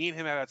 and me and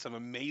him have had some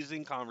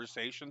amazing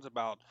conversations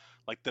about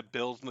like the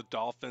Bills and the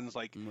Dolphins.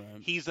 Like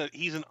Right. he's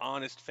an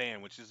honest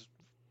fan, which is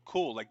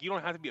cool. Like you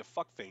don't have to be a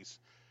fuckface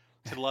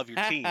to love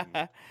your team.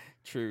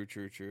 True.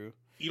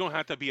 You don't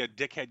have to be a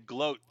dickhead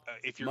gloat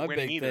if you're My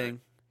winning big either.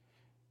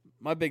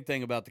 My big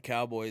thing about the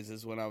Cowboys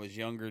is when I was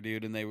younger,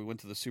 dude, and they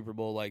went to the Super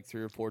Bowl like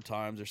 3 or 4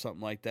 times or something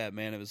like that,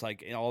 man. It was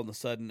like all of a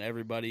sudden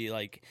everybody,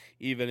 like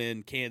even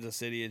in Kansas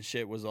City and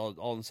shit, was all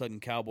of a sudden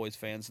Cowboys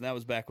fans. And that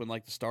was back when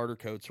like the starter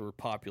coats were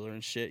popular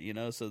and shit, you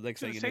know? So the next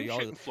thing you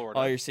know,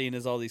 all you're seeing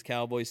is all these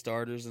Cowboy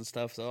starters and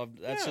stuff. So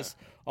that's just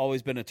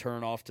always been a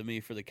turn off to me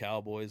for the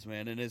Cowboys,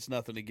 man. And it's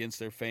nothing against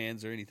their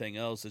fans or anything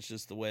else. It's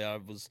just the way I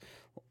was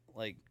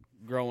like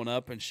growing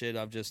up and shit.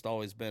 I've just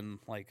always been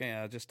like,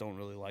 I just don't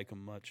really like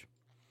them much.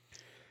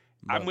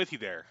 I'm with you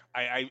there.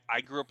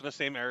 I grew up in the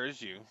same era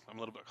as you. I'm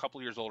a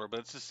couple years older, but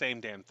it's the same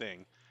damn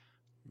thing.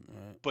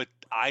 But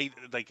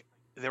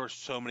there were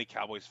so many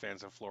Cowboys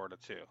fans in Florida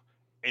too.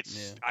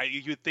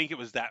 You'd think it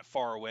was that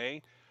far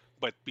away,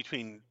 but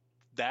between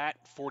that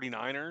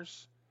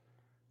 49ers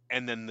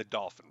and then the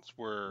Dolphins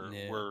were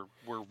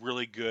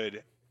really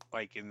good.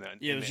 Like it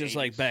was just 80s.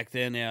 Like back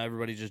then,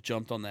 everybody just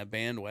jumped on that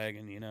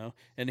bandwagon, you know.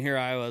 And here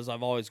I was,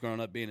 I've always grown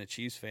up being a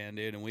Chiefs fan,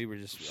 dude, and we were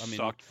just,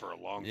 sucked for a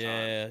long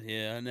time.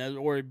 Yeah,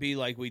 or it'd be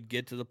like we'd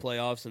get to the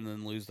playoffs and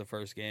then lose the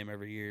first game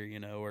every year,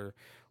 you know, or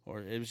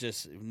it was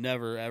just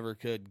never ever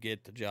could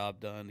get the job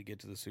done to get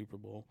to the Super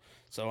Bowl.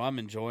 So I'm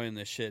enjoying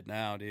this shit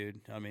now, dude.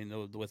 I mean,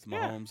 with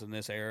Mahomes in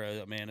this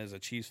era, man, as a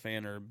Chiefs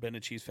fan or been a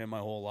Chiefs fan my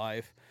whole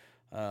life.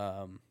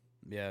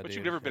 Yeah, but dude,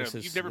 you've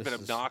never been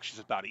obnoxious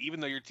about it, even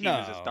though your team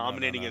is as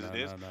dominating as it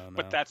is.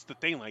 But that's the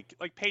thing, like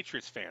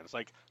Patriots fans,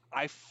 like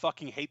I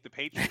fucking hate the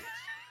Patriots.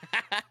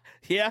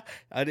 Yeah,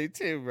 I do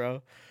too,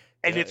 bro.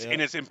 And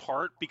it's in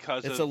part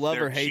because it's a love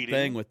or hate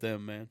thing with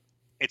them, man.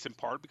 It's in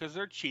part because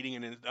they're cheating,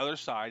 and the other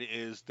side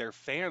is their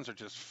fans are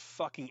just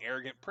fucking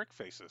arrogant prick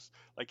faces.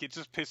 Like it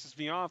just pisses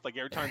me off. Like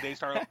every time they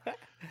start.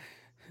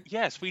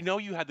 Yes, we know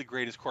you had the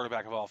greatest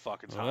quarterback of all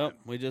fucking time. Well,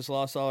 we just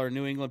lost all our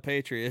New England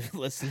Patriots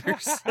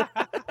listeners. I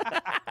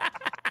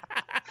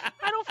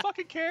don't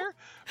fucking care.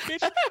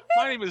 Bitch,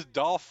 my name is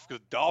Dolphin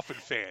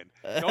fan.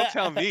 Don't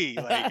tell me.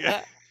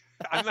 Like,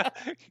 I'm not.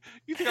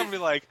 You think I'm gonna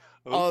be like?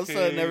 Okay. All of a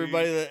sudden,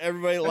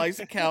 everybody likes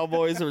the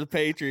Cowboys or the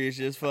Patriots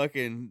just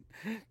fucking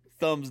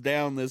thumbs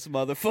down this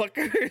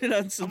motherfucker and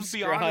unsubscribe. I'm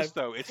be honest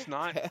though, it's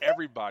not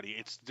everybody.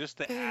 It's just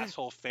the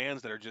asshole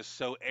fans that are just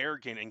so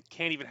arrogant and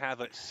can't even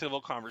have a civil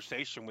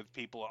conversation with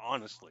people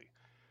honestly.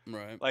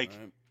 Right. Like,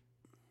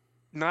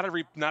 not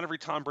every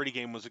Tom Brady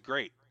game was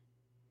great.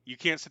 You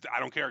can't sit there, I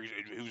don't care.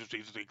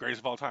 He's the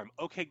greatest of all time.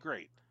 Okay,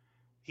 great.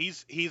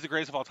 He's the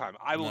greatest of all time.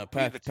 I will.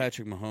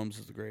 Patrick Mahomes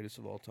is the greatest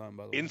of all time.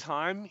 By the way, in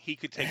time he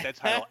could take that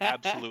title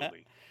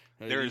absolutely.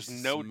 There is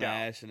no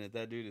doubt. It.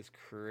 That dude is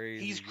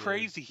crazy. He's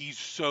crazy. He's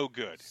so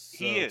good.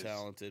 He is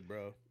talented,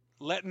 bro.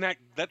 Letting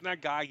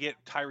that guy get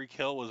Tyreek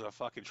Hill was a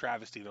fucking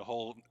travesty. The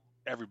whole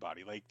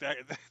everybody like that.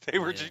 They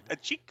were just a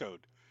cheat code.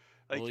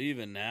 Like, well,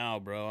 even now,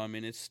 bro. I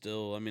mean, it's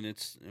still.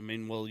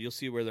 Well, you'll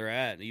see where they're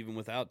at even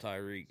without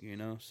Tyreek. You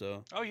know,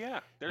 so. Oh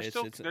yeah, they're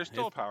still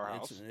a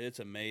powerhouse. It's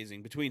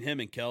amazing between him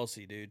and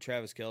Kelce, dude.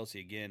 Travis Kelce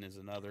again is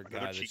another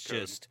guy that's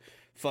just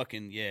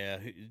fucking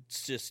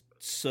it's just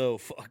so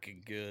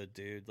fucking good,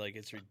 dude. Like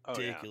it's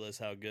ridiculous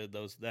how good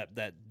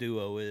that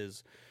duo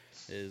is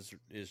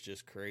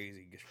just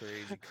crazy.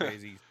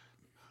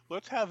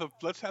 Let's have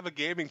a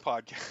gaming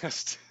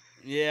podcast.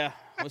 Yeah,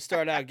 we'll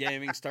start out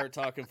gaming, start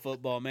talking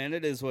football, man.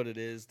 It is what it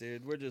is,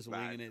 dude. We're just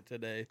winging it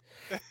today.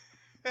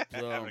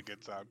 So, having a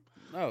good time.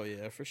 Oh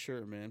yeah, for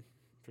sure, man,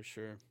 for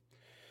sure.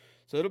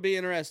 So it'll be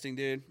interesting,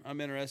 dude.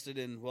 I'm interested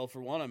for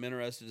one, I'm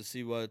interested to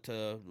see what,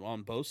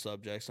 on both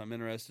subjects, I'm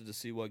interested to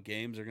see what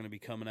games are going to be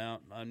coming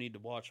out. I need to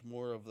watch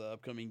more of the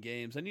upcoming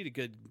games. I need a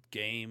good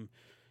game.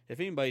 If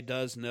anybody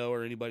does know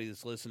or anybody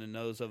that's listening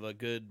knows of a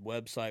good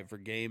website for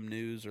game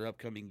news or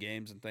upcoming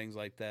games and things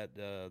like that,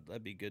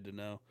 that'd be good to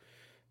know.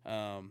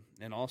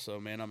 And also,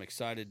 man, I'm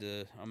excited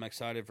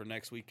for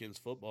next weekend's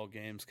football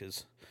games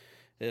because,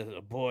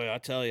 boy, I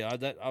tell you,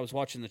 I was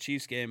watching the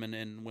Chiefs game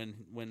and when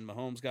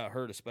Mahomes got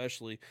hurt,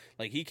 especially,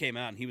 like he came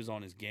out and he was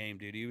on his game,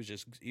 dude. He was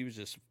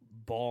just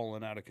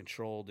balling out of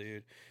control,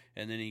 dude.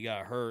 And then he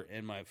got hurt,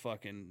 and my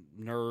fucking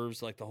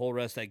nerves, like the whole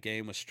rest of that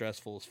game was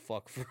stressful as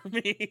fuck for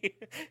me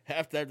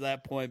after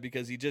that point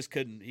because he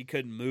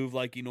couldn't move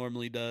like he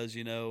normally does,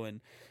 you know, and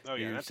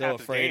you're so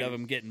afraid of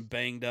him getting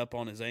banged up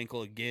on his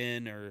ankle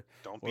again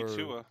don't be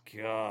Tua.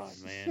 God,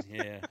 man,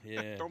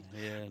 yeah.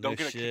 Don't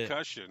get a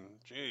concussion.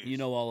 Jeez. You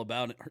know all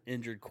about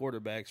injured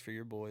quarterbacks for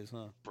your boys,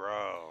 huh?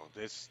 Bro,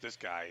 this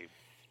guy,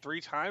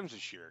 3 times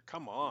this year.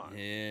 Come on.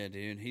 Yeah,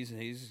 dude. He's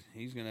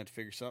gonna have to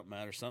figure something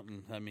out or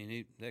something. I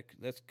mean,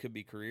 that could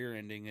be career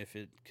ending if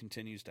it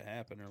continues to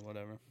happen or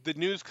whatever. The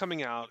news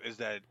coming out is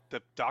that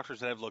the doctors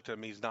that have looked at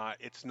him,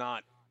 it's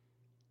not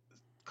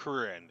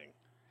career ending.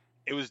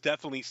 It was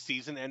definitely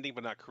season ending,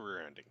 but not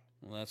career ending.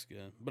 Well, that's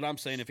good. But I'm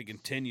saying if it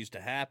continues to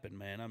happen,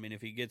 man. I mean,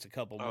 if he gets a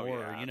couple more,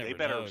 yeah. you never they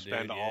better know,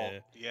 spend dude. all.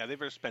 Yeah, they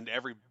better spend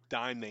every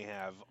dime they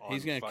have on.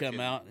 He's gonna come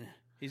out.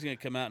 He's gonna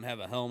come out and have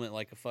a helmet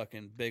like a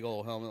fucking big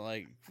old helmet,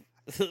 like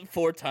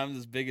 4 times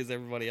as big as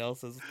everybody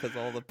else's because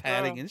all the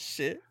padding and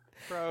shit.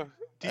 Bro,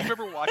 do you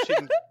remember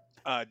watching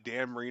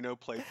Dan Marino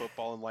play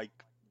football in like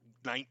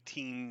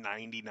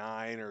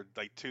 1999 or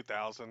like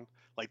 2000,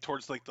 like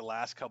towards like the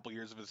last couple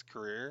years of his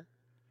career?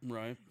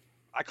 Right.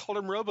 I called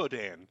him Robo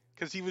Dan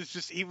because he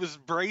was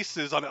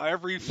braces on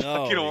every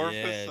fucking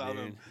orifice on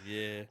him.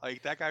 Yeah.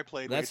 Like that guy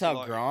played. That's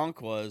how Gronk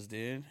was,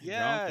 dude.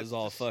 Yeah, Gronk was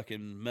all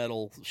fucking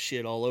metal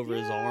shit all over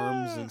his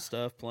arms and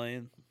stuff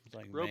playing. It's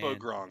like, Robo man,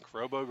 Gronk.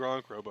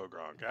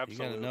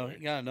 Absolutely.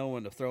 You gotta know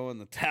when to throw in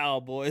the towel,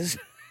 boys.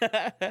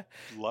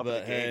 Loving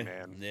the game,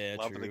 man. Yeah,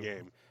 loving the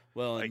game.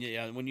 Well, like, and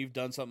yeah, when you've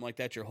done something like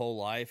that your whole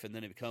life and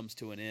then it comes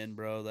to an end,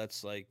 bro,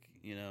 that's like,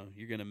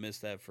 you're gonna miss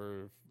that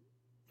for,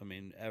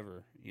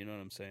 ever. You know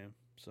what I'm saying?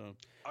 So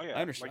yeah,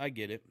 I understand. I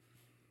get it.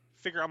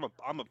 Figure I'm a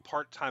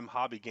part-time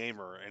hobby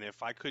gamer, and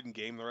if I couldn't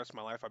game the rest of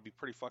my life, I'd be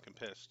pretty fucking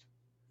pissed.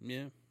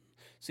 Yeah.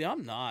 See,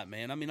 I'm not,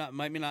 man.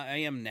 I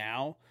am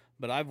now,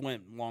 but I've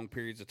went long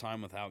periods of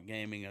time without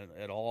gaming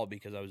at all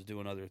because I was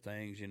doing other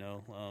things,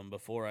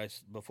 before I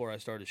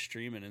started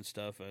streaming and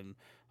stuff, and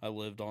I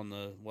lived on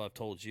I've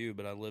told you,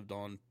 but I lived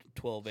on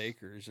 12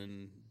 acres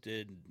and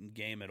didn't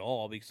game at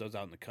all because I was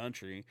out in the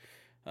country.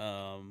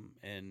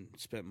 And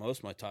spent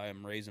most of my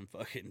time raising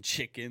fucking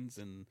chickens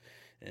and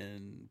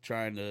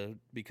trying to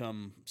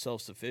become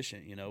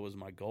self-sufficient, was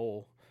my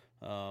goal.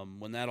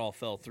 When that all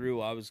fell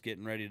through, I was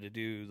getting ready to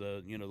do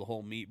the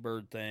whole meat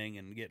bird thing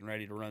and getting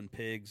ready to run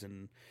pigs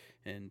and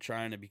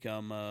trying to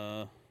become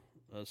a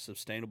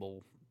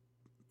sustainable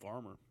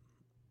farmer.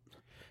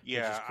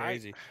 Yeah, which is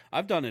crazy.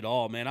 I've done it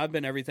all, man. I've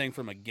been everything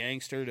from a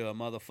gangster to a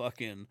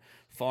motherfucking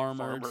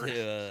farmer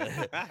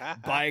to a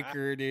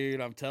biker, dude.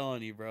 I'm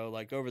telling you, bro.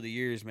 Like over the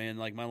years, man,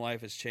 like my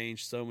life has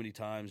changed so many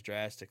times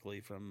drastically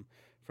from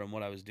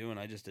what I was doing.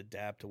 I just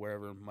adapt to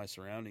wherever my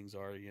surroundings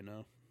are,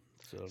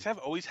 So I've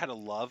always had a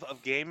love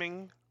of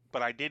gaming,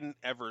 but I didn't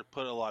ever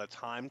put a lot of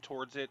time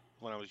towards it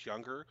when I was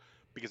younger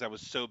because I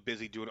was so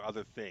busy doing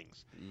other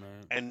things.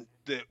 Right. And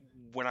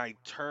when I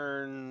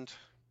turned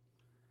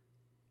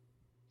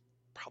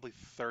probably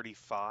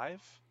 35,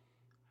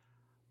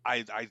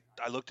 I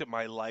looked at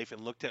my life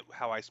and looked at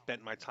how I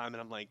spent my time,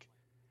 and I'm like,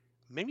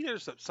 maybe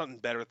there's something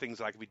better things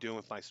that I could be doing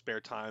with my spare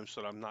time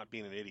so that I'm not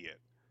being an idiot.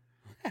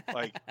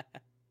 Like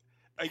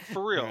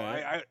for real,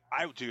 right.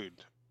 I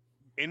dude,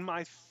 in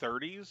my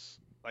 30s,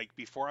 like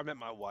before I met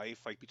my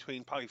wife, like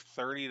between probably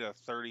 30 to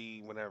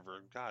 30,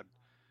 whatever, God.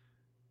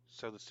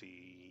 So let's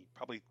see,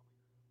 probably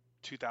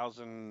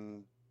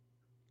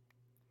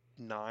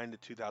 2009 to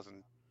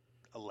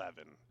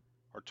 2011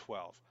 or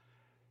 12.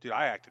 Dude,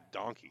 I acted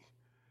donkey.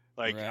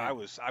 Like right. I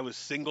was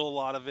single a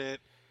lot of it.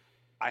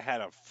 I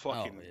had a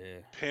fucking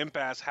pimp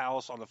ass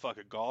house on the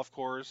fucking golf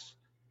course.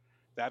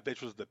 That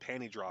bitch was the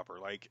panty dropper.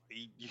 Like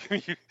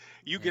you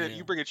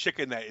bring a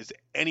chicken that is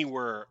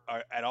anywhere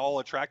at all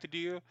attracted to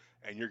you,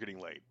 and you're getting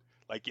laid.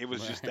 Like it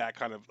was just that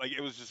kind of like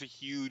it was just a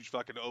huge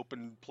fucking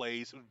open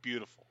place. It was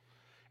beautiful.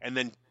 And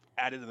then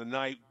added to the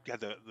night, you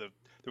had there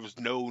was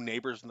no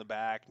neighbors in the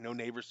back, no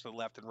neighbors to the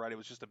left and right. It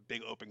was just a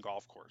big open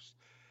golf course.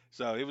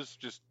 So it was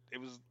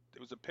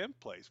a pimp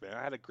place, man.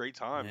 I had a great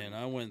time. Man,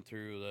 I went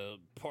through the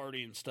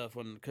party and stuff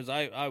because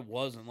I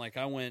wasn't like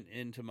I went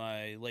into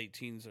my late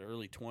teens,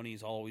 early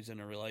 20s, always in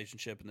a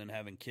relationship and then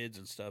having kids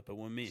and stuff. But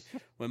when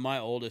my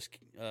oldest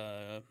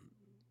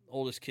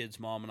kid's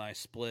mom and I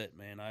split,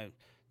 man,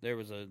 there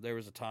was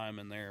a time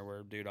in there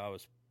where, dude, I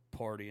was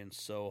partying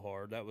so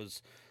hard. That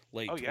was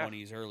late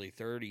 20s, early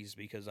 30s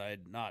because I'd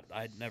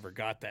never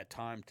got that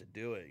time to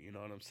do it. You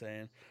know what I'm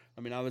saying?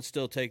 I mean, I would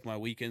still take my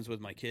weekends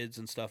with my kids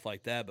and stuff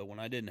like that, but when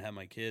I didn't have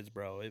my kids,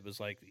 bro, it was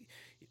like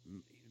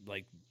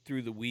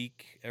through the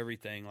week,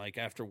 everything. Like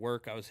after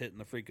work, I was hitting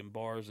the freaking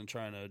bars and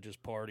trying to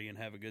just party and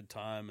have a good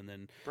time, and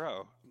then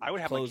bro, I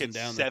would have my kids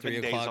down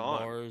 7 days on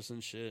bars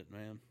and shit,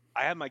 man.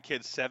 I had my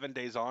kids 7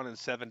 days on and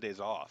 7 days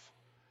off.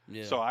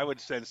 Yeah. So I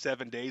would spend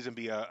 7 days and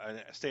be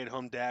a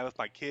stay-at-home dad with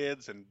my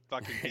kids and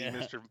fucking be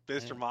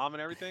Mr. Mom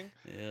and everything.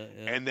 Yeah.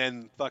 And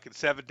then fucking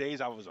 7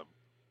 days I was a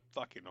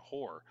fucking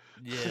whore.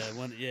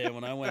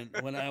 When I went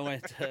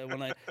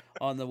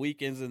on the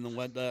weekends and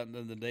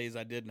the days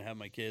I didn't have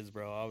my kids,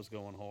 bro, I was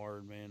going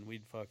hard, man.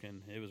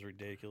 It was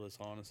ridiculous,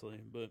 honestly.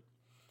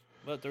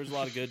 But there's a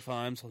lot of good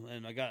times,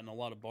 and I got in a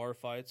lot of bar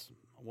fights.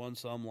 Won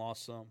some,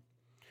 lost some.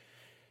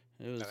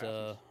 It was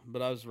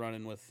but I was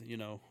running with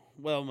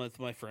with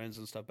my friends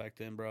and stuff back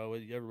then, bro.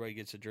 Everybody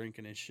gets a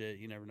drinking and shit.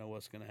 You never know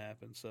what's gonna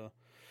happen. So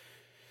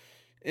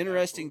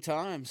interesting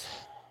times.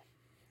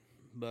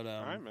 But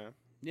all right, man.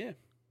 Yeah.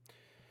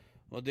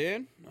 Well,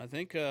 dude, I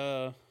think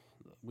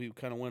we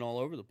kind of went all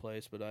over the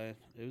place, but I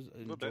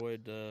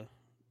enjoyed.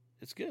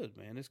 It's good,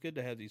 man. It's good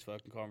to have these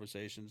fucking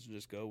conversations and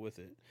just go with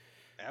it.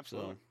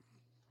 Absolutely.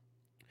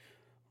 So,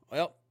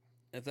 well,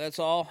 if that's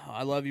all,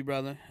 I love you,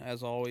 brother,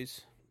 as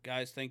always.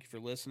 Guys, thank you for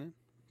listening.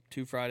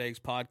 Two Fried Eggs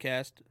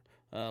Podcast.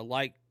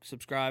 Like,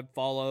 subscribe,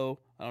 follow.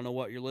 I don't know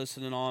what you're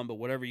listening on, but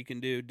whatever you can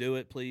do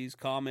it, please.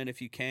 Comment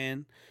if you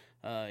can.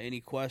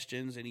 Any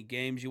questions, any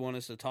games you want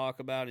us to talk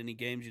about, any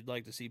games you'd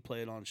like to see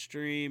played on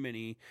stream,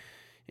 any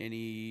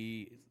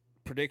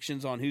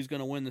predictions on who's going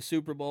to win the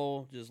Super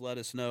Bowl, just let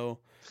us know.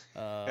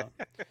 My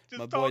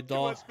boy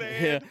Dolph,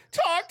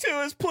 talk to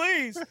us,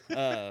 please.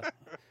 But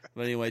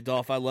anyway,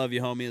 Dolph, I love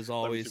you, homie, as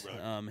always.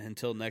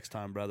 Until next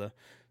time, brother.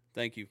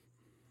 Thank you.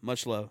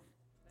 Much love.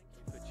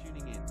 Thank you for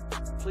tuning in.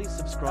 Please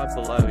subscribe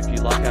below if you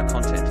like our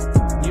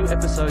content. New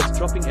episodes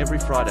dropping every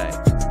Friday.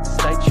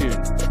 Stay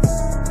tuned.